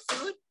in your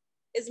food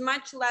is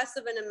much less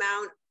of an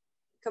amount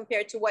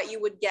compared to what you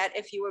would get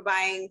if you were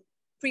buying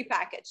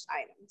prepackaged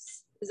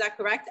items. Is that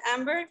correct,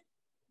 Amber?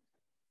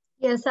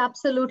 Yes,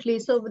 absolutely.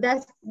 So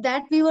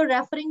that we were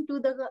referring to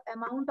the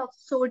amount of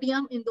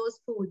sodium in those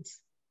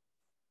foods.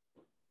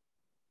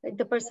 Like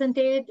the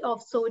percentage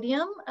of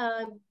sodium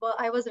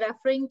I was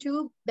referring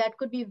to, that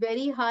could be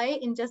very high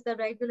in just the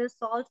regular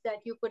salt that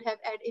you could have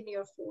added in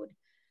your food.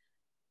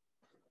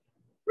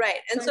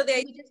 Right, and so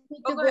we just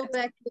need to go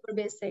back to our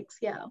basics,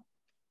 yeah.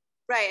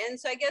 Right, and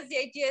so I guess the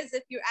idea is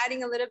if you're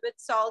adding a little bit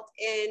salt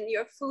in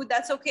your food,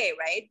 that's okay,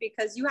 right?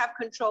 Because you have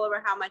control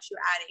over how much you're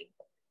adding.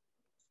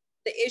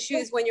 The issue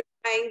is when you're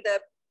buying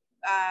the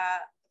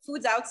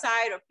foods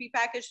outside or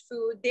prepackaged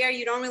food, there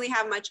you don't really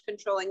have much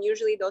control, and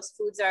usually those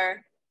foods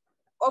are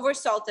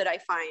over-salted, I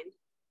find.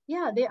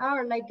 Yeah, they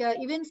are. Like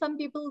even some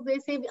people, they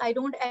say, I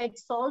don't add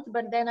salt,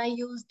 but then I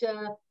used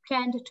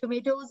canned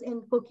tomatoes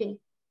in cooking.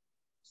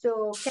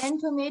 So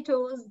canned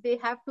tomatoes, they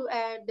have to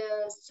add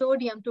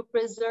sodium to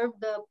preserve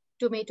the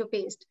tomato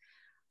paste.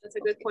 That's a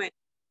good point.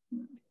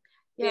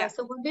 Yeah,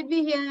 so what did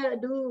we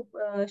do,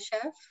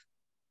 Chef?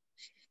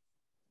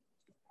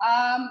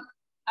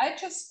 I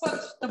just put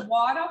the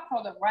water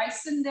for the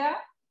rice in there.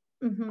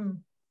 Mm-hmm.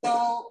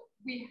 So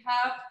we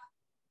have,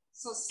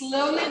 so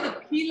slowly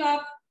the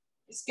pilaf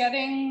is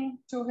getting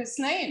to his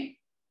name,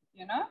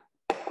 you know?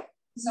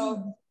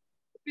 So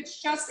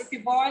it's just, if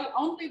you boil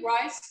only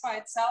rice by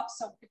itself,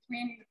 so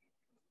between,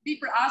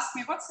 people ask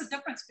me, what's the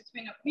difference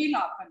between a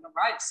pilaf and the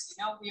rice?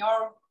 You know, we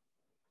all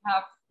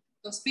have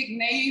those big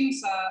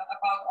names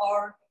about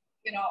our,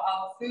 you know,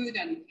 our food.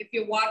 And if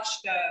you watch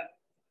the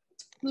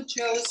food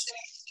shows,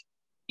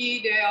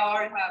 they all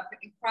have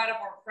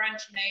incredible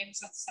French names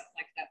and stuff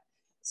like that.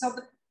 So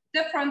the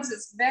difference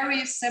is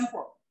very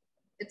simple.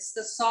 It's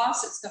the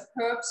sauce, it's the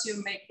herbs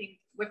you're making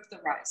with the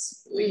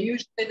rice.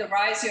 Usually the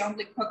rice you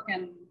only cook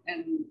in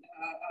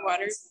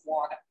water.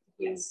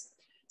 Yes.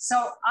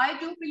 So I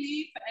do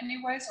believe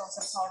anyways,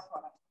 also salt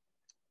water,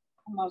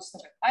 most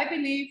of it. I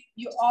believe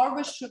you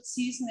always should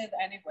season it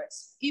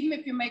anyways. Even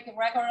if you make a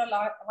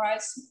regular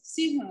rice,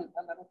 season it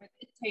a little bit,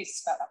 it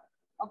tastes better.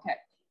 Okay,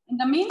 in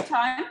the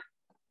meantime,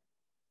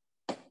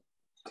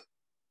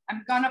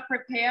 I'm gonna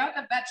prepare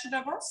the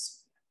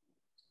vegetables.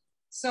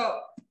 So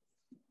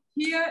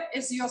here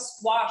is your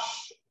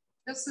squash.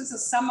 This is a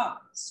summer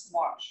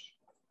squash.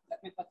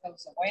 Let me put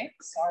those away,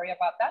 sorry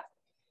about that.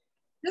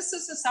 This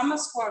is a summer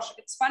squash.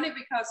 It's funny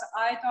because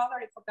I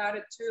totally forgot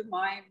it too.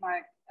 My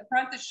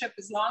apprenticeship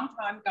is long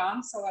time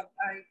gone, so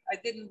I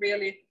didn't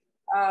really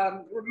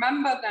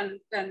remember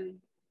then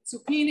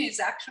zucchini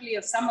is actually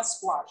a summer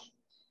squash.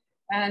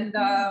 And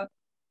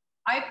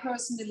I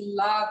personally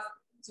love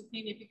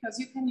zucchini because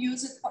you can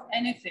use it for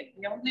anything.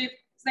 The only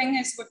thing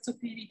is with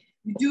zucchini,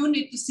 you do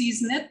need to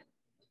season it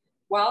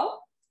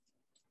well,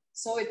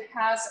 so it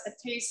has a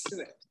taste to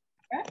it,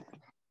 okay?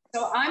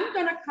 So I'm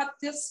gonna cut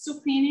this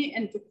zucchini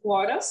into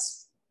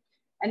quarters,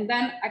 and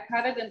then I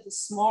cut it into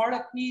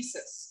smaller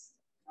pieces,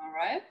 all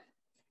right?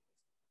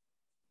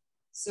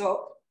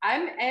 So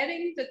I'm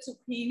adding the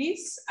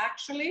zucchinis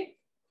actually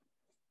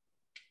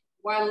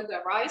while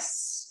the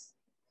rice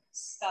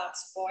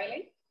starts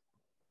boiling.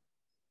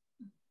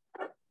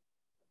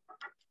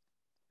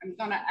 I'm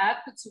gonna add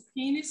the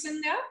zucchinis in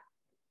there.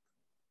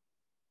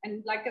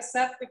 And like I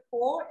said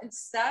before,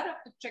 instead of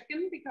the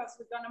chicken, because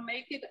we're gonna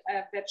make it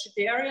a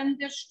vegetarian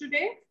dish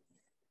today,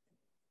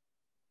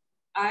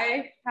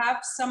 I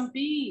have some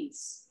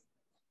beans,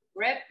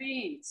 red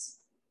beans.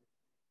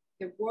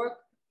 They work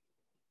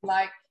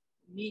like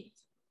meat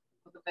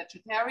for the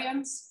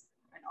vegetarians,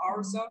 and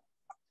also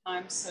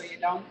sometimes so if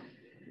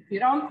you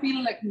don't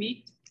feel like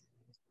meat,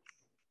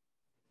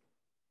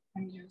 you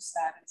can use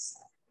that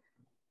instead.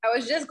 I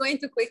was just going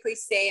to quickly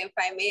say, if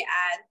I may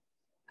add,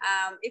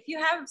 if you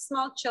have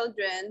small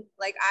children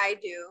like I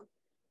do,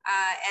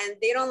 and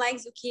they don't like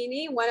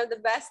zucchini, one of the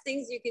best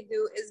things you could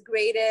do is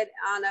grate it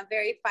on a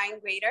very fine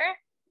grater,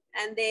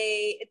 and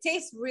it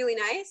tastes really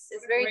nice.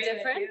 It's very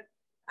different,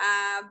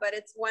 but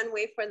it's one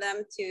way for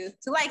them to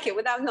like it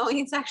without knowing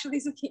it's actually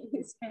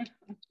zucchinis.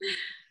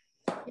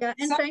 Yeah,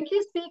 and So,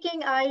 frankly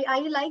speaking, I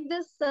like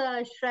this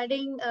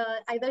shredding.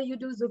 Either you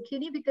do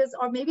zucchini because,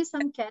 or maybe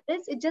some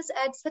carrots. It just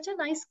adds such a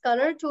nice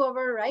color to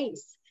our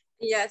rice.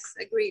 Yes,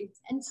 agreed.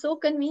 And so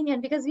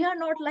convenient because we are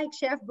not like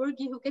Chef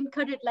Burgi who can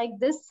cut it like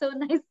this, so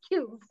nice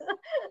cubes.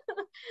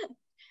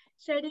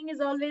 Shredding is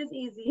always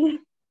easy.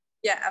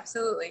 Yeah,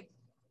 absolutely.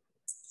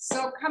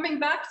 so coming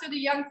back to the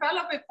young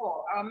fella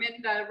before, I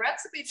mean, the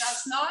recipe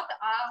does not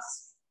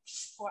ask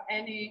for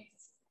any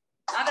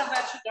other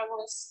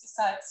vegetables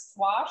besides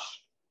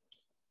squash.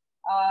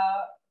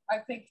 I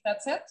think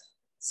that's it.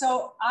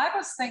 So I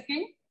was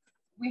thinking,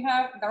 we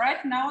have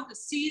right now the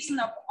season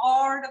of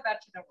all the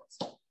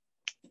vegetables.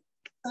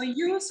 So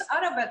use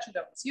other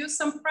vegetables, use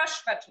some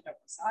fresh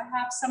vegetables. I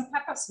have some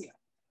peppers here.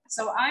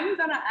 So I'm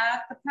gonna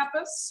add the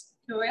peppers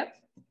to it.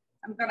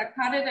 I'm gonna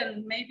cut it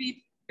in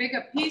maybe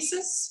bigger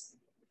pieces.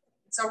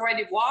 It's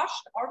already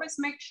washed. Always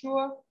make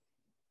sure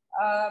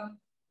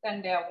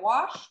then they're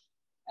washed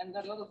and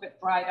a little bit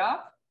dried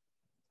up.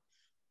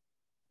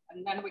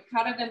 And then we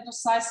cut it into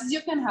slices.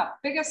 You can have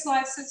bigger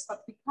slices,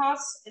 but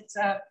because it's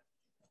a,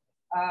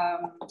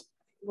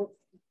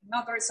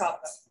 not a risotto,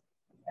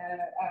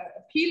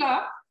 a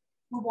peeler,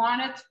 we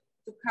wanted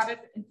to cut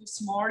it into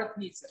smaller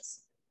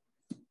pieces.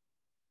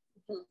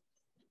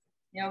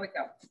 Here we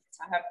go.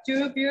 I have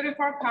two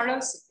beautiful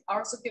colors. It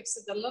also gives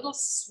it a little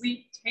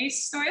sweet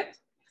taste to it.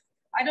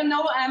 I don't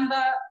know,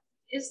 Amber,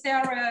 is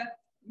there a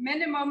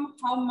minimum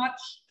how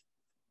much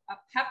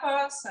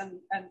peppers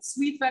and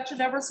sweet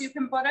vegetables you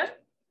can put in?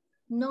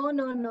 No,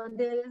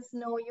 there is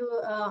no,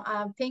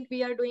 I think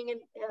we are doing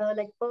it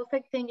like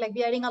perfect thing, like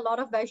we are adding a lot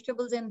of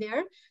vegetables in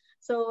there.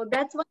 So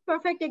that's one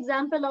perfect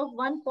example of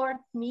one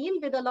pot meal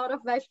with a lot of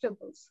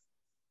vegetables.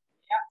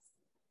 Yeah,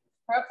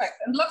 perfect.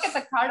 And look at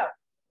the color.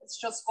 It's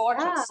just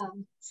gorgeous. Yeah,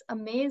 it's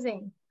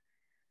amazing.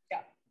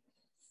 Yeah.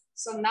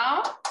 So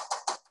now I'm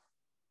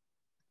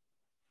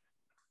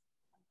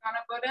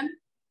gonna put in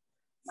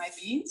my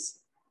beans,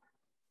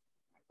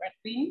 my red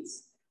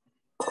beans.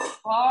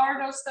 All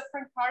those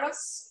different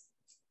colors.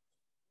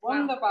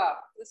 Wonderful. Wow.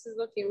 This is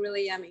looking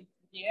really yummy.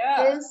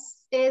 Yeah.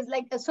 This is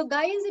like, so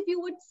guys, if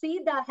you would see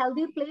the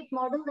healthy plate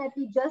model that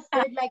we just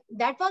did, like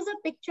that was a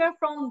picture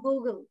from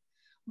Google,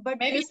 but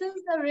Maybe. This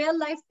is the real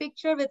life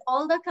picture with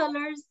all the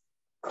colors,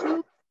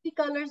 2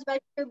 colors,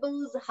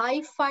 vegetables,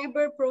 high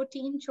fiber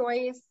protein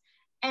choice,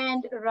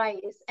 and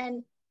rice.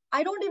 And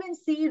I don't even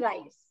see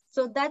rice.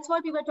 So that's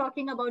what we were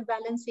talking about,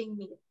 balancing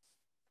meal.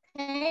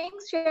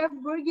 Thanks, Chef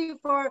Burgi,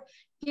 for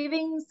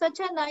giving such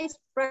a nice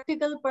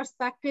practical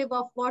perspective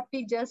of what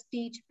we just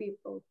teach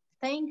people.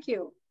 Thank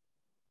you.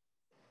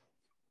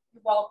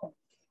 You're welcome.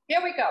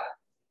 Here we go.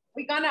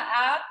 We're gonna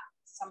add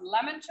some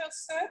lemon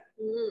juice to it.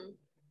 Mm.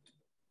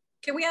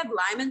 Can we add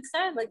lime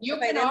instead? Like You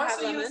can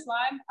also use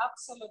lime.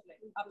 Absolutely,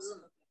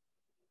 absolutely.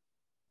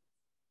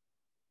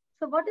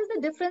 So what is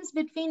the difference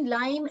between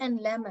lime and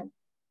lemon?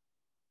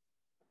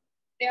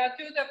 They are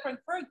two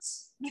different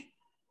fruits.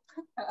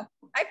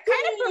 I kind of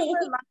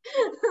prefer lime.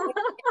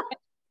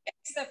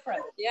 It's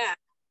different. Yeah.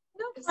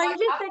 No, It's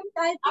frankly, like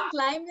I think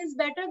lime is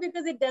better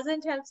because it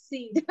doesn't have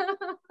seed.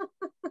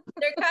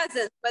 They're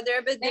cousins, but they're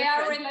a bit different. They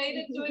are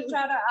related to each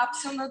other,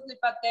 absolutely,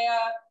 but they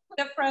are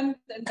different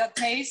in the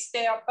taste.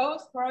 They are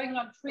both growing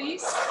on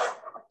trees,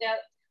 but they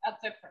are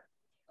different.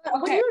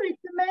 Would you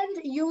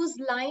recommend use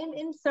lime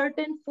in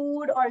certain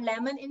food or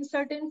lemon in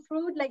certain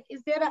fruit? Like,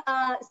 is there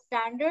a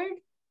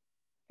standard?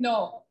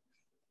 No,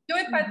 do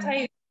it by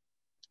taste.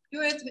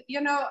 Do it,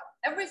 you know,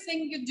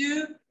 everything you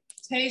do,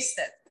 taste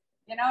it.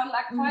 You know,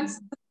 like for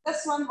instance,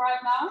 this one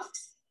right now,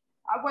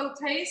 I will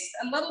taste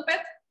a little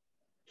bit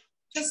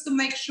just to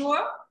make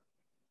sure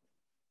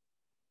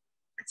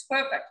it's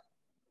perfect.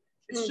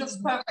 It's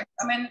just perfect.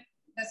 I mean,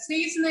 the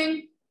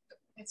seasoning,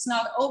 it's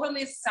not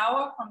overly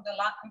sour from the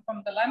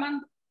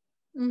lemon.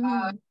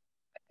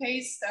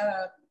 Taste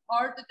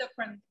all the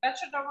different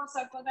vegetables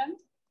I put in.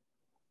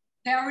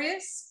 There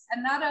is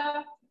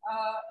another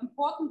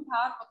important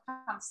part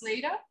that comes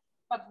later,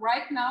 but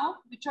right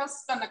now we're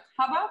just gonna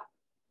cover.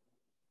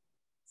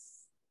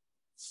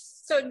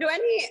 So do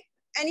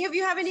any of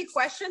you have any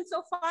questions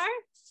so far?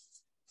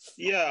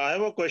 Yeah, I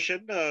have a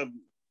question.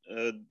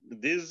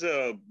 These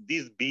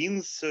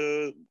beans,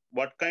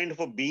 what kind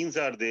of beans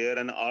are there,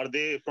 and are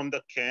they from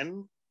the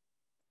can?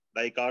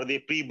 Like, are they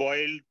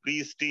pre-boiled,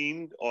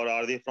 pre-steamed, or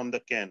are they from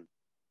the can?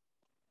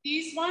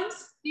 These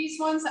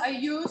ones I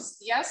used,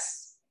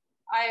 yes.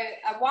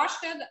 I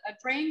washed it, I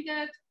drained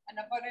it, and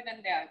I put it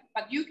in there.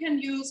 But you can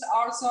use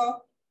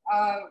also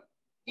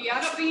the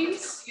other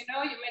beans, you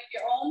know, you make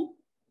your own.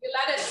 You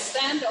let it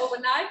stand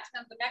overnight,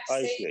 and the next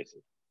day. I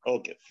see.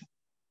 Okay.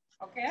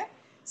 Okay.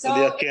 So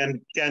they are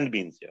canned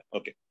beans, yeah.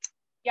 Okay.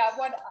 Yeah,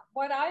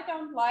 what I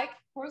don't like,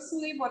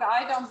 personally, what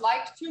I don't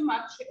like too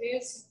much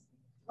is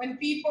when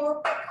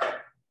people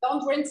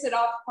don't rinse it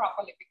off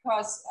properly,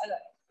 because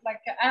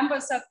like Amber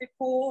said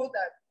before,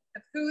 that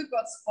the food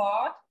was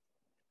bought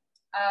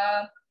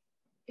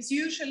is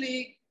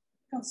usually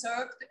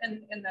conserved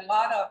in a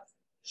lot of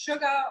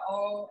sugar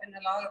or in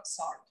a lot of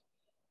salt.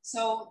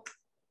 So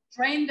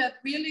drain that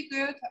really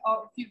good,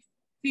 or if you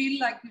feel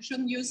like you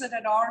shouldn't use it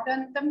at all,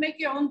 then make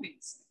your own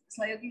beans. It's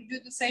like you do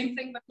the same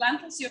thing with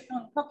lentils. You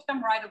can cook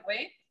them right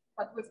away,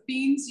 but with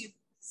beans, you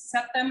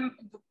set them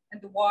in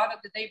the water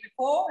the day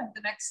before, and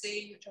the next day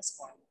you just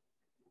boil them.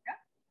 Okay?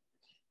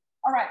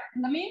 All right,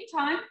 in the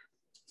meantime,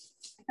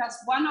 because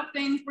one of the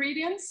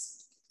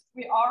ingredients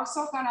we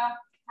also gonna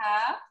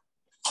have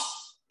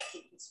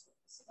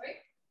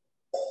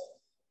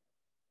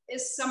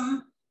is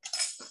some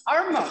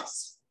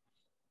almonds.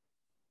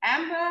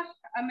 Amber,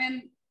 I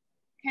mean,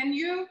 can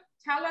you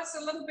tell us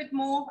a little bit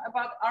more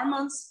about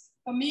almonds?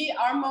 For me,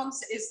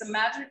 almonds is the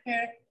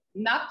magical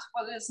nut,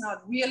 but it's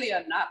not really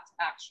a nut,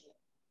 actually.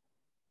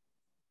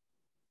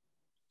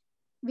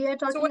 We are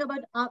talking about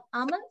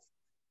almonds?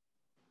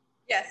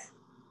 Yes.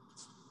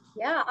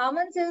 Yeah,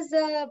 almonds is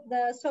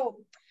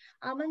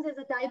almonds is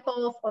a type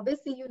of,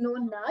 obviously, you know,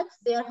 nuts.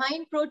 They are high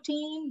in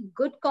protein,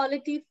 good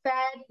quality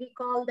fat. We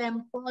call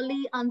them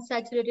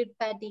polyunsaturated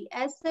fatty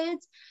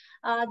acids.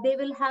 They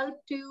will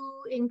help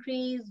to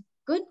increase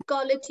good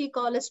quality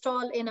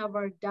cholesterol in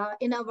our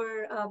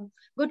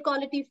good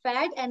quality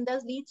fat, and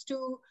thus leads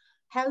to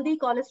healthy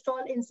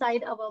cholesterol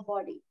inside our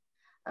body.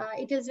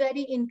 It is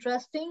very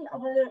interesting.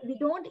 We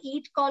don't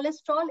eat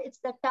cholesterol. It's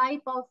the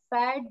type of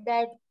fat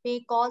that may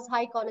cause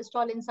high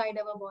cholesterol inside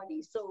our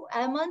body. So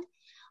almond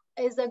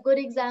is a good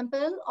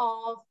example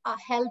of a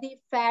healthy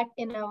fat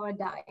in our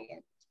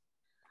diet.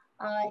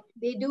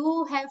 They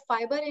do have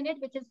fiber in it,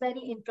 which is very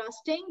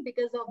interesting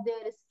because of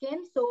their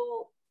skin.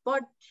 So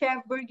what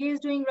Chef Burgi is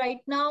doing right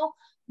now,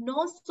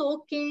 no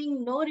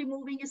soaking, no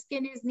removing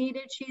skin is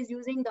needed. She's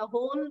using the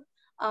whole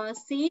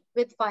seed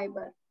with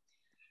fiber.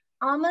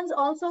 Almonds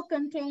also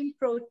contain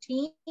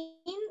protein.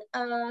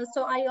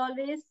 So I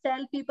always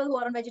tell people who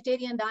are on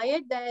vegetarian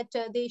diet that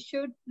they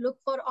should look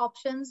for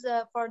options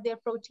for their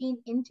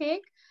protein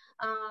intake.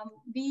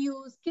 We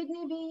use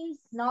kidney beans.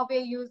 Now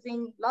we're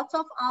using lots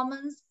of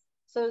almonds.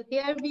 So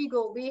here we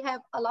go. We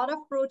have a lot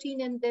of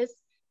protein in this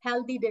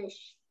healthy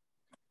dish.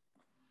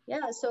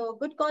 Yeah, so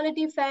good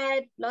quality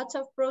fat, lots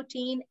of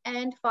protein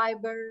and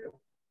fiber.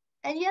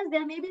 And yes,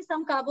 there may be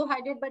some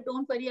carbohydrate, but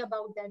don't worry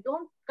about that.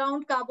 Don't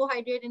count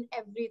carbohydrate in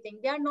everything.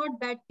 They are not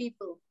bad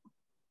people.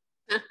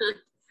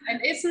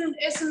 And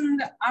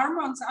isn't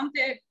almonds, aren't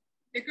they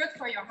good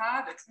for your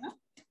heart, isn't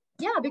it?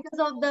 Yeah, because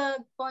of the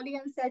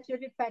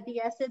polyunsaturated fatty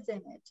acids in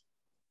it.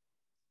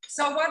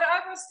 So what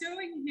I was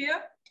doing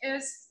here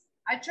is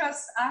I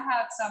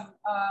had some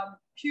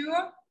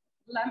pure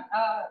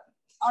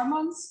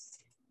almonds.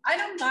 I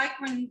don't like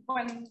when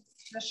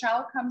the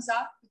shell comes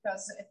up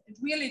because it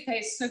really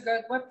tastes so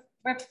good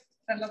with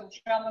the little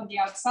shell on the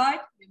outside,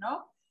 you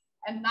know.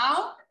 And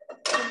now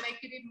to make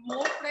it even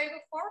more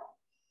flavorful,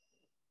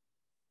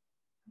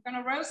 I'm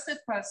gonna roast it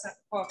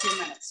for a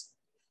few minutes.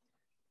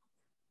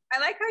 I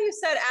like how you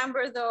said,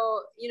 Amber,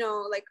 though, you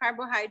know, like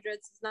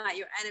carbohydrates is not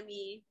your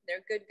enemy.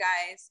 They're good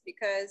guys,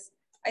 because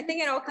I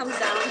think it all comes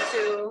down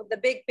to the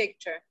big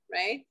picture,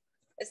 right?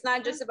 It's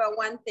not just about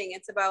one thing.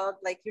 It's about,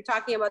 like, you're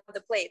talking about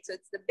the plate. So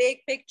it's the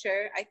big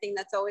picture. I think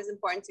that's always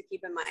important to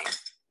keep in mind.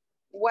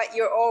 What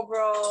your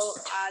overall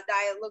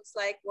diet looks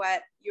like,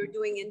 what you're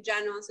doing in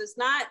general. So it's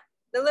not,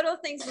 the little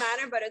things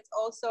matter, but it's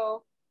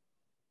also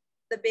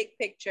the big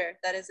picture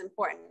that is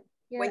important.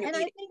 Yeah, and I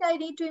think I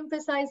need to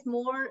emphasize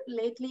more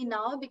lately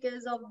now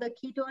because of the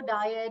keto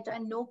diet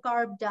and no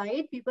carb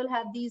diet. People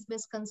have these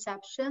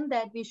misconceptions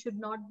that we should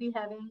not be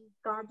having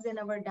carbs in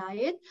our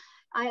diet.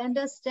 I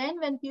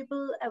understand when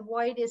people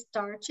avoid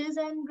starches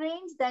and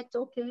grains, that's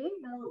okay.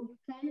 You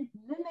can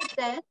limit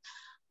that.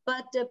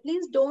 But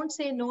please don't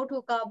say no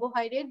to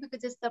carbohydrate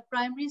because it's the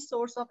primary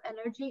source of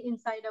energy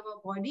inside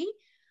our body.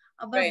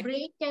 Our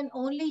brain can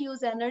only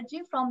use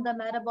energy from the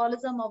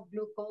metabolism of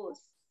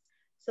glucose.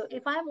 So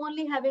if I'm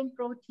only having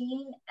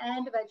protein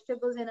and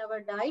vegetables in our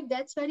diet,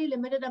 that's very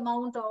limited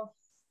amount of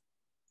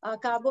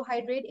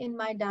carbohydrate in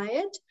my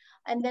diet.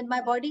 And then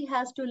my body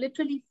has to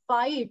literally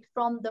fight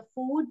from the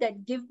food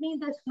that give me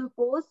this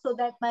glucose so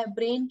that my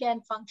brain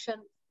can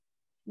function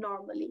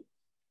normally.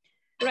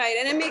 Right,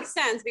 and it makes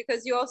sense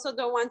because you also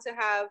don't want to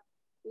have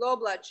low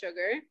blood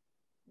sugar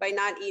by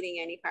not eating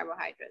any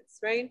carbohydrates,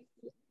 right?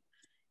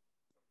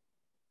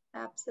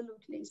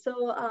 Absolutely.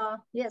 So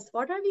yes,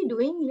 what are we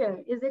doing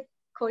here? Is it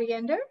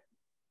coriander?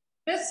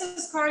 This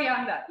is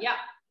coriander, yeah.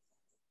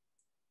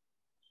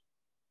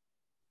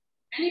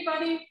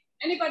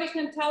 Anybody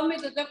can tell me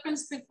the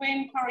difference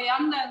between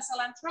coriander and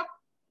cilantro?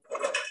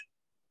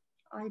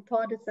 I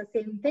thought it's the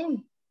same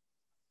thing.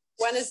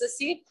 One is the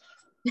seed?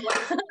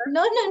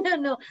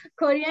 No.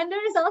 Coriander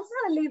is also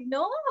a leaf,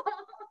 no?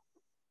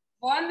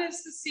 One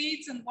is the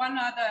seeds and one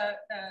are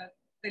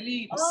the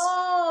leaves.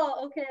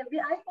 Oh, okay.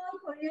 I call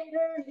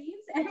coriander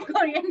leaves and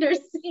coriander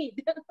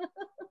seed.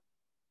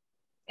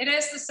 It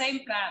is the same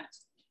plant.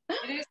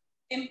 It is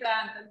the same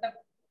plant. And the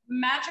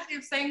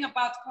magical thing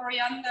about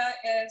coriander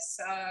is,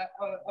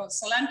 or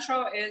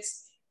cilantro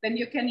is, then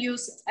you can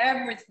use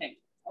everything,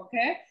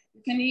 okay?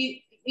 You can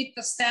eat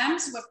the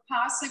stems. With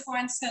parsley, for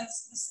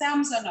instance, the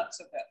stems are not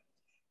so good.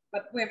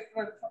 But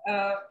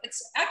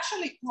it's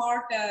actually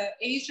called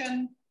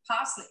Asian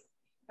parsley,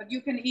 but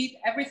you can eat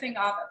everything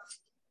of it.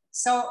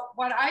 So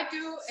what I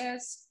do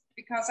is,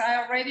 because I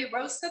already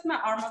roasted my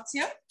almonds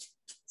here,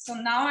 so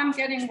now I'm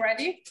getting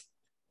ready.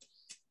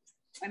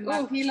 And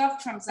my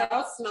pilaf comes out.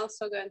 That smells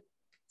so good.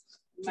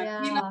 My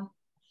pilaf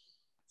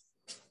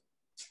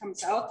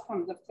comes out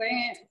from the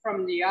flame,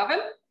 from the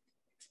oven,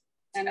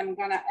 and I'm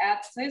gonna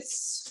add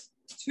this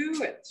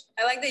to it.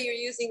 I like that you're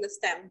using the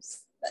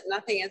stems, that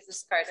nothing is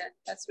discarded.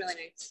 That's really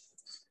nice.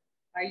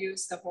 I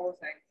use the whole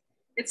thing.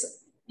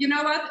 It's, you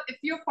know what, if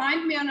you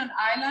find me on an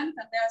island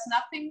and there's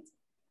nothing,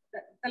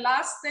 the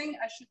last thing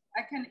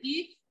I can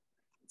eat,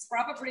 it's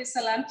probably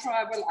cilantro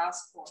I will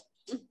ask for.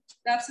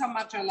 That's how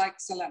much I like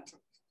cilantro.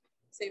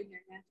 Same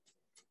here, yeah.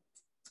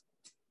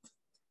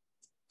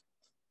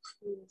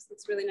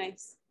 It's really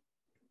nice.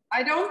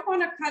 I don't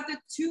want to cut it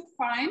too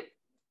fine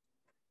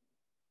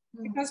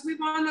because we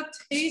want to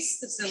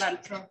taste the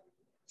cilantro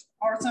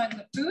also in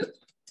the food.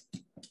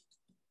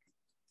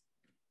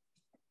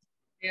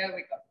 Here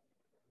we go.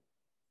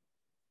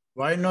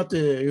 Why not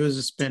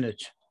use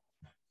spinach?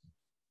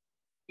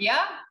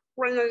 Yeah.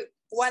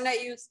 Why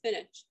not use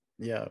spinach?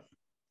 Yeah.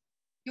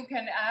 You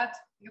can add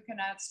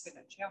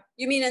spinach, yeah.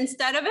 You mean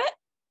instead of it?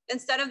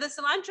 Instead of the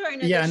cilantro? Or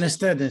in yeah,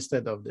 addition? and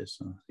instead of this,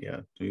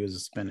 yeah, to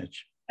use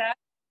spinach.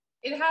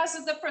 It has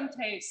a different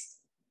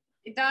taste.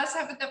 It does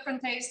have a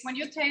different taste. When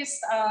you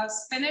taste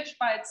spinach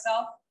by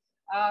itself,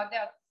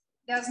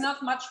 there's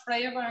not much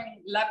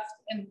flavoring left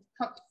in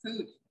cooked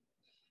food.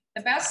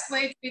 The best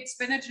way to eat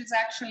spinach is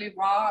actually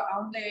raw,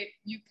 only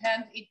you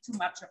can't eat too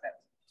much of it.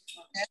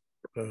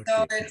 Okay?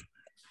 So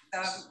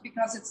it's,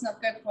 because it's not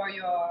good for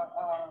your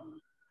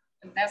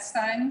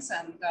intestines,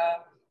 and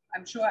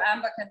I'm sure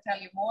Amber can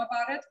tell you more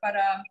about it, but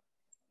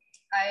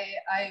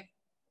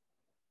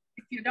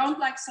if you don't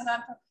like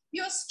cilantro,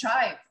 use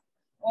chive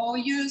or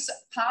use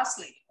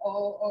parsley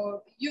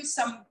or use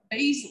some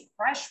basil,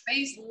 fresh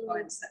basil, for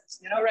instance.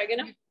 You know,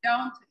 oregano? You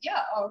don't,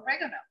 yeah,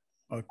 oregano.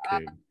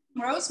 Okay.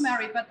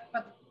 Rosemary,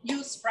 but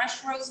use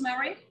fresh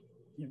rosemary,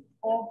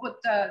 or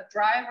put the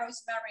dry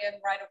rosemary in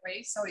right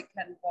away so it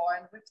can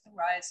boil with the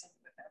rice and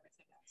with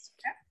everything else.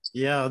 Okay?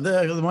 Yeah,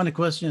 the one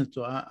question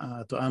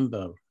to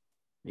Amber.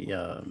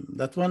 Yeah,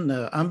 that one,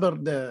 Amber,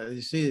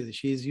 you see,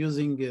 she's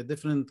using a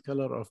different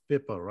color of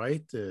pepper,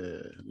 right?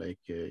 Like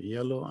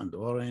yellow and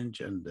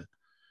orange, and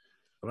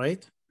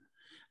right?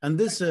 And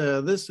this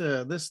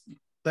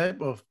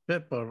type of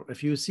pepper,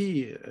 if you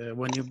see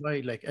when you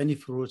buy like any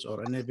fruits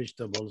or any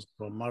vegetables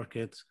from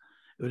markets,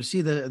 you'll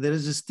see that there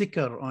is a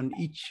sticker on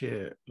each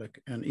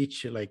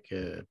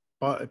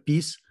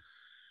piece.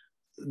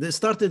 They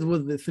started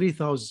with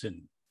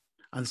 3,000,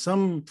 and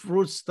some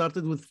fruits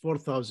started with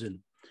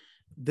 4,000.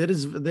 There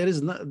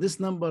is not this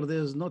number.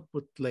 There is not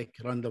put like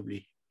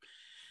randomly.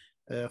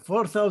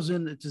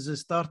 4,000. It is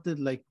started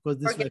like because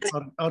this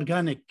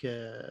organic.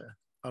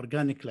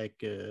 Organic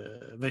like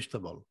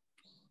vegetable.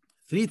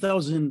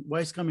 3,000.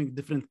 Why is coming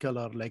different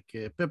color like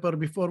pepper?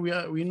 Before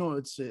we know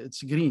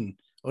it's green.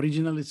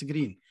 Originally it's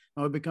green.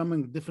 Now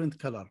becoming different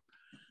color,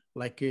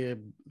 like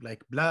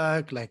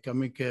black, like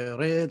coming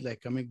red,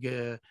 like coming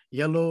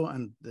yellow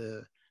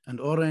and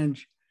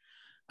orange.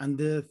 And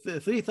the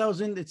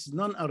 3,000, it's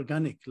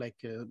non-organic.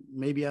 Like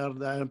maybe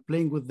are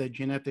playing with the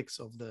genetics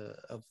of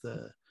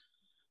the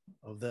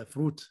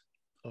fruit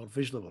or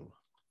vegetable.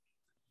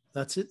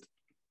 That's it.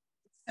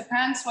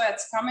 Depends where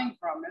it's coming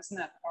from, isn't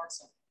it?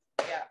 Also,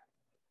 yeah,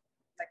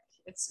 like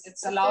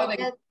it's allowed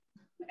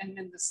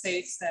in the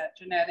States that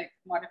genetic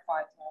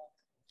modified.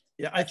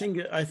 Yeah, I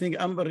think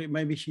Amber,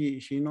 maybe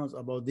she knows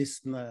about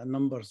these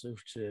numbers,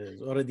 which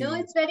is already. No,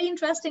 it's very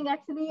interesting.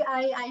 Actually,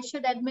 I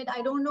should admit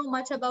I don't know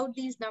much about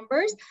these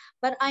numbers,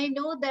 but I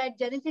know that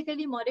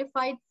genetically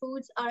modified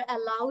foods are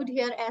allowed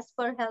here as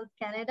per Health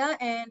Canada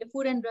and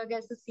Food and Drug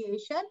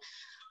Association.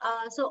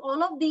 So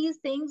all of these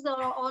things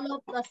are all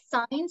of the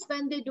science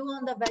when they do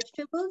on the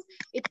vegetables.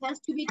 It has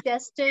to be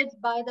tested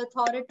by the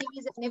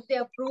authorities, and if they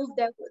approve,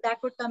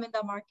 that could come in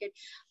the market.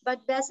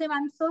 But Basim,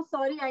 I'm so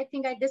sorry. I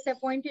think I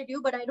disappointed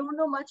you, but I don't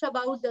know much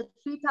about the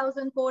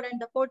 3,000 code and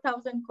the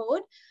 4,000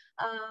 code.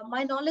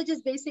 My knowledge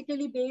is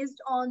basically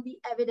based on the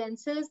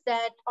evidences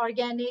that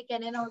organic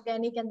and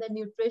inorganic and the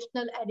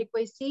nutritional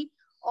adequacy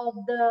of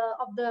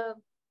the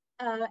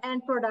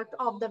end product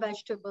of the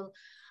vegetable.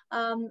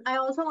 I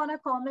also want to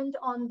comment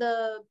on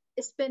the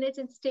spinach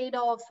instead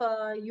of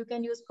you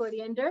can use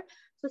coriander.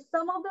 So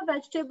some of the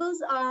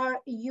vegetables are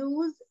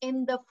used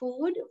in the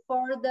food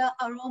for the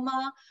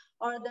aroma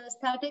or the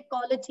aesthetic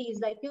qualities,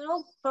 like, you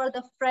know, for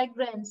the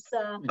fragrance.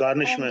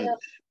 Garnishment.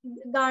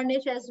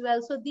 Garnish as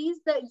well. So these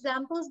the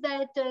examples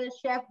that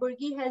Chef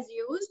Burgi has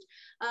used,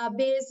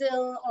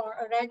 basil or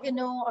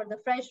oregano or the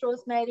fresh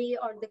rosemary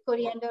or the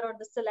coriander or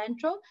the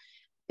cilantro.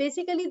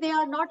 Basically, they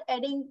are not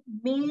adding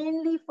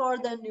mainly for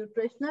the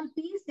nutritional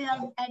piece. They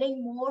are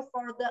adding more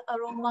for the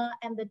aroma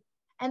and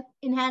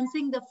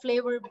enhancing the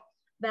flavor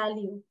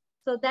value.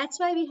 So that's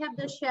why we have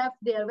the chef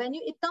there. When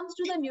it comes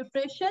to the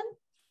nutrition,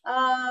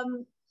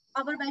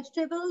 our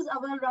vegetables,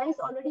 our rice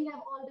already have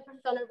all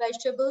different color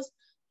vegetables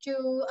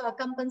to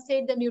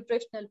compensate the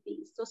nutritional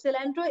piece. So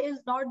cilantro is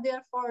not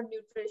there for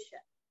nutrition.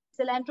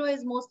 Cilantro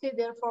is mostly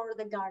there for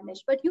the garnish,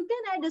 but you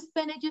can add a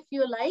spinach if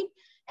you like,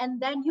 and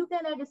then you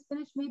can add a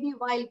spinach maybe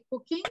while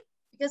cooking,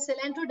 because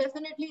cilantro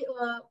definitely,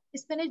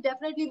 spinach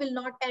definitely will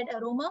not add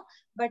aroma,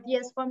 but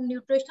yes, from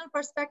nutritional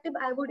perspective,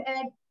 I would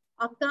add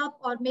a cup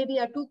or maybe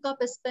a 2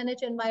 cup of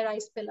spinach in my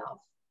rice pilaf,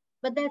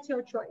 but that's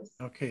your choice.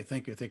 Okay,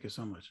 thank you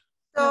so much.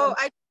 So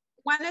I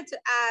wanted to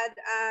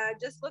add,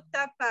 just looked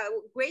up,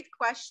 great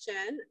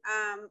question.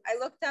 I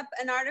looked up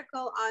an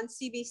article on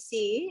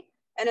CBC,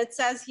 and it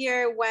says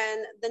here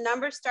when the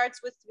number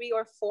starts with 3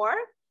 or 4,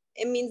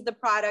 it means the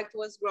product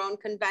was grown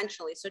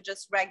conventionally. So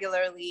just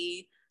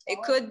regularly, it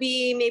could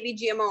be maybe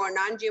GMO or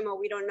non-GMO,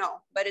 we don't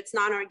know, but it's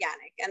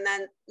non-organic. And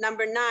then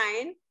number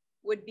 9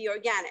 would be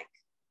organic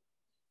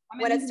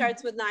when it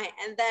starts with 9.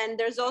 And then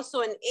there's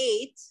also an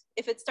 8.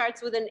 If it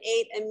starts with an 8,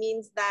 it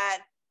means that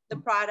the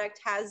product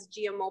has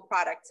GMO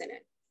products in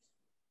it.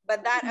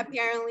 But that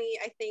apparently,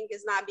 I think,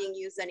 is not being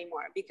used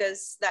anymore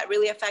because that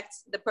really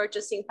affects the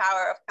purchasing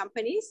power of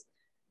companies.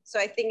 So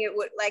I think it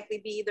would likely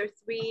be either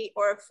 3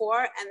 or 4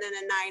 and then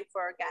a 9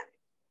 for organic.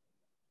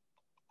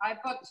 I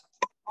put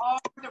all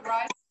the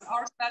rice,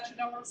 all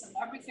vegetables and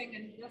everything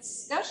in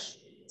this dish.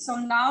 So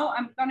now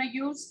I'm gonna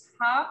use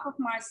half of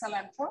my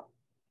cilantro.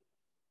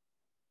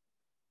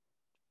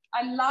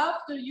 I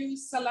love to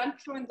use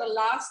cilantro in the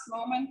last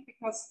moment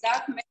because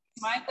that makes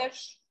my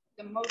dish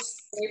the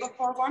most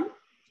flavorful one.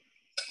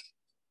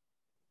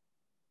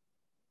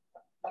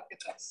 Look at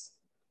this.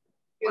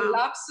 If you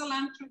love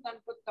cilantro, then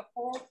put the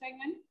whole thing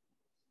in.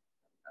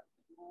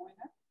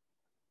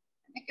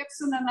 And it gives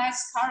it a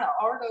nice color,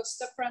 all those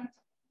different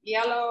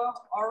yellow,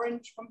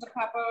 orange from the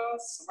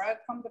peppers, red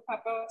from the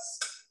peppers,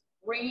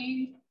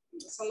 green,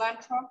 the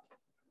cilantro.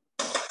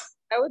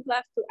 I would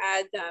love to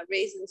add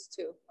raisins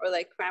too, or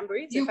like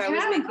cranberries You if I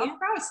was making it. Of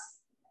course.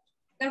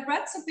 The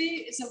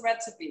recipe is a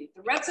recipe.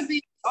 The recipe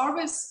is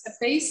always a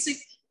basic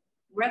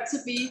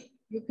recipe.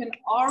 You can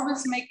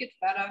always make it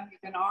better. You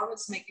can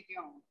always make it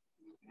your own.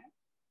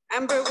 Okay.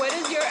 Amber, what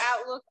is your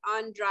outlook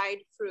on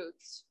dried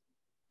fruits?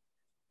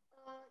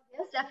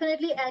 Yes,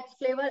 definitely adds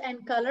flavor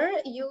and color.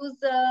 Use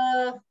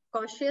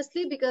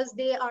cautiously because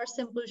they are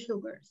simple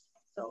sugars.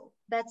 So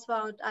that's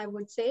what I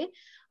would say.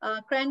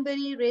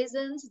 Cranberry,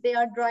 raisins, they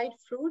are dried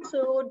fruit.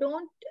 So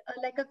don't,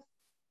 like a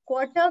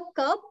quarter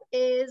cup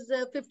is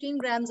 15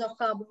 grams of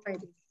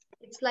carbohydrate.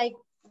 It's like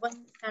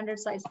one standard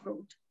size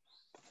fruit.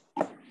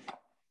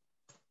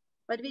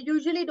 But we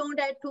usually don't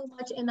add too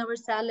much in our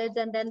salads,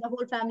 and then the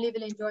whole family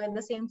will enjoy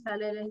the same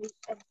salad and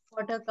a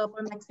quarter cup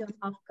or maximum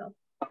half cup.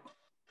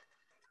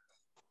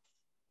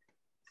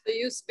 So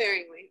use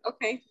sparingly,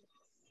 okay.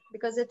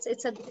 Because it's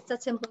a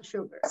simple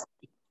sugar.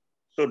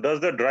 So does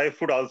the dry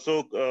fruit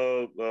also,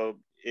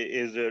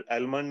 is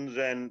almonds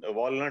and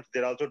walnuts,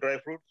 they're also dry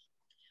fruits?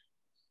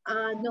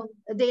 No,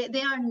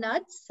 they are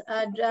nuts.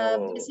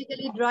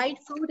 Basically, dried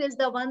fruit is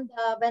the one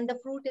when the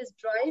fruit is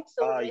dried.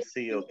 So I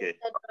see, okay.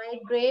 The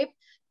dried grape,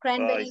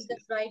 cranberry is the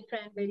dried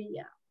cranberry,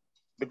 yeah.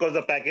 Because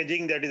the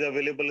packaging that is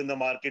available in the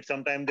market,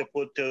 sometimes they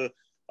put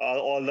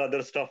all the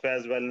other stuff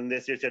as well, and they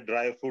say it's a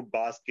dry fruit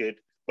basket,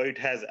 but it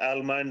has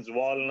almonds,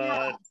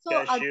 walnuts,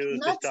 cashews,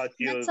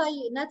 pistachios.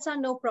 Nuts are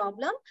no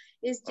problem.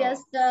 It's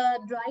just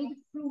dried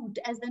fruit,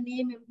 as the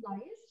name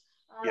implies.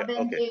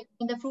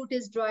 When the fruit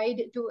is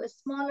dried to a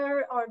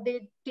smaller, or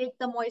they take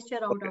the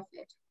moisture out of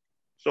it.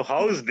 So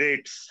how is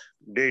dates?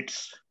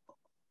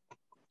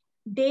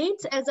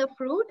 Dates as a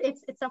fruit,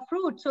 it's a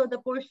fruit. So the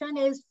portion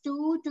is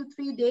 2 to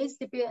 3 days,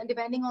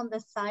 depending on the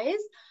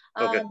size.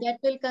 That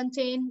will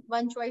contain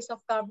one choice of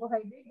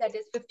carbohydrate, that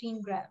is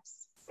 15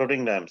 grams.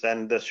 15 grams.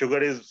 And the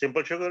sugar is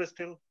simple sugar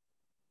still?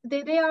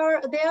 They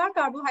are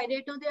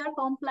carbohydrate. No, they are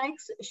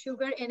complex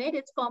sugar in it.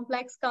 It's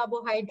complex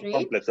carbohydrate.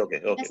 Complex,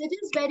 okay. Yes, it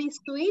is very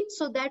sweet.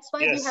 So that's why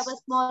we have a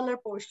smaller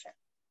portion.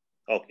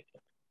 Okay.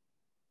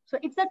 So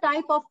it's a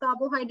type of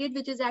carbohydrate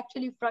which is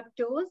actually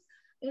fructose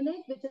in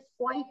it, which is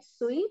quite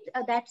sweet.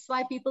 That's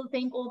why people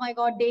think, oh my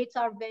God, dates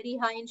are very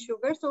high in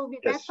sugar. So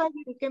that's why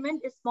we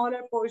recommend a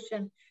smaller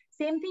portion.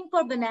 Same thing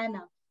for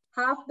banana.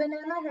 Half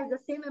banana has the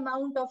same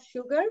amount of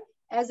sugar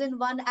as in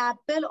one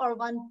apple or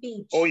one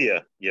peach. Oh yeah.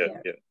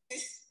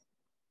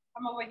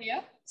 Come over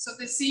here so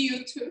they see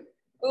you too.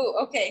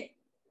 Oh, okay.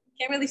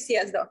 Can't really see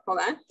us though. Hold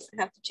on.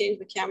 I have to change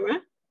the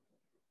camera.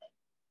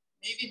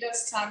 Maybe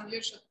this time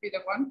you should be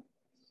the one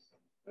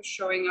who's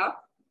showing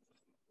up.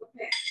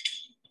 Okay.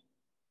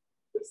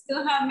 We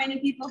still have many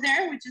people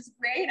there, which is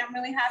great. I'm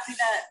really happy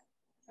that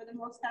for the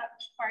most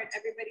part,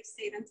 everybody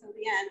stayed until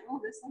the end. Oh,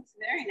 this looks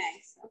very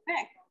nice.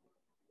 Okay.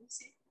 Let's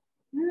see.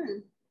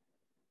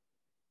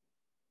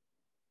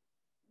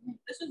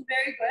 This was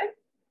very good.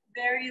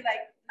 Very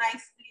like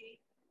nicely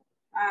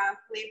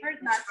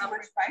flavored, not so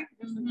much bite.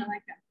 Just something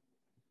like that.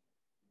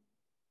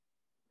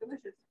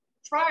 Delicious.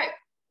 Try it.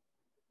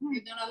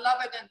 You're gonna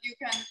love it, and you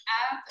can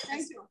add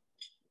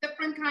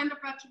different kind of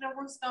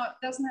vegetables. No, it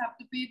doesn't have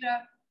to be the.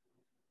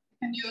 You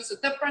can use a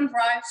different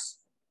rice.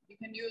 You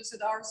can use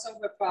it also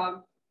with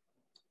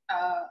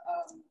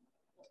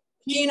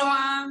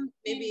quinoa,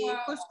 maybe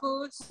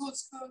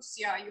couscous.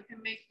 Yeah, you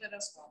can make that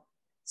as well.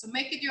 So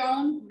make it your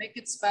own, make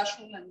it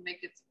special, and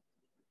make it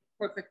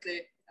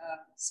perfectly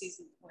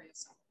seasoned for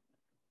yourself.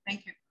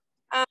 Thank you.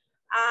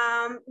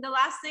 The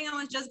last thing I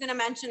was just going to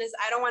mention is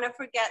I don't want to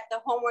forget the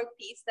homework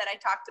piece that I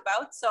talked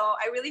about. So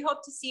I really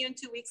hope to see you in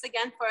 2 weeks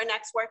again for our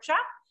next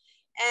workshop.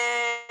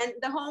 And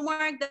the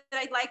homework that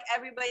I'd like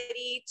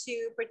everybody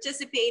to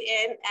participate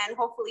in and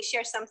hopefully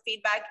share some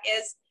feedback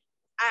is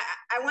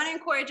I want to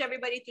encourage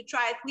everybody to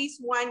try at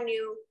least one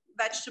new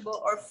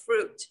vegetable or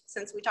fruit,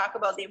 since we talk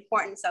about the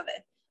importance of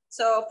it.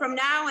 So from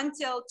now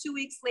until 2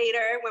 weeks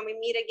later, when we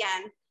meet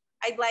again,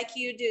 I'd like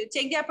you to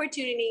take the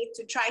opportunity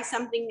to try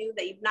something new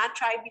that you've not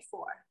tried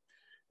before.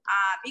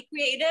 Be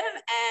creative,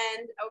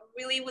 and I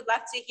really would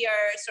love to hear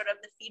sort of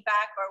the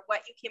feedback or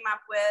what you came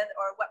up with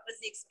or what was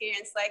the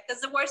experience like,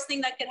 because the worst thing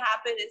that could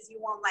happen is you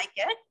won't like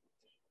it.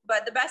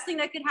 But the best thing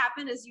that could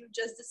happen is you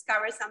just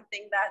discover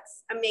something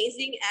that's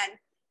amazing and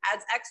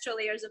adds extra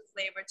layers of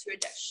flavor to your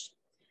dish.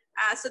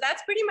 So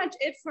that's pretty much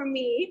it for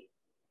me.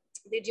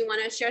 Did you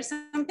want to share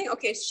something?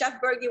 Okay, Chef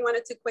Berg, you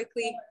wanted to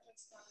quickly.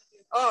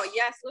 Oh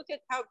yes, look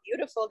at how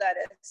beautiful that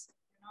is.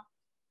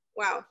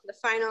 Wow, the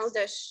final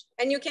dish.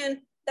 And you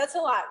can, that's a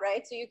lot,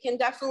 right? So you can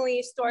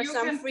definitely store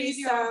some,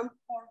 freeze some.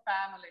 For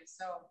family,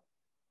 so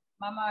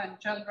mama and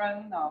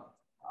children,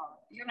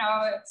 you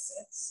know,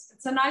 it's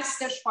a nice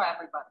dish for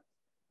everybody.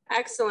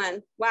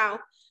 Excellent, wow.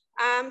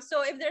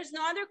 So if there's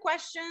no other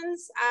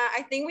questions,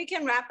 I think we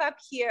can wrap up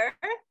here.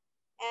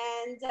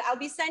 And I'll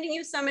be sending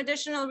you some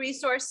additional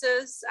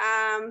resources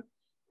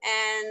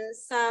and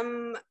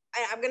some,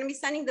 I'm gonna be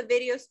sending the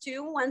videos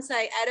too once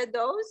I edit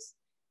those.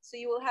 So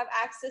you will have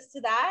access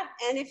to that.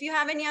 And if you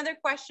have any other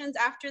questions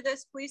after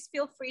this, please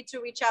feel free to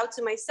reach out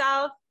to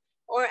myself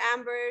or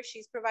Amber.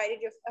 She's provided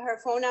her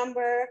phone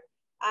number.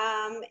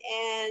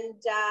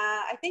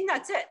 I think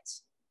that's it.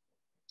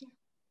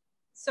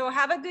 So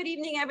have a good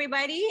evening,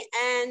 everybody,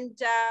 and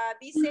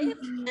be safe.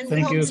 And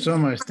thank you so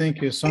much.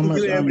 Thank you so much.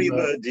 Thank you,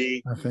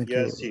 everybody. Thank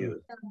you.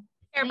 you.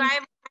 Bye.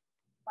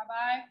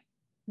 Bye-bye.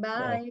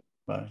 Bye.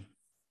 Bye.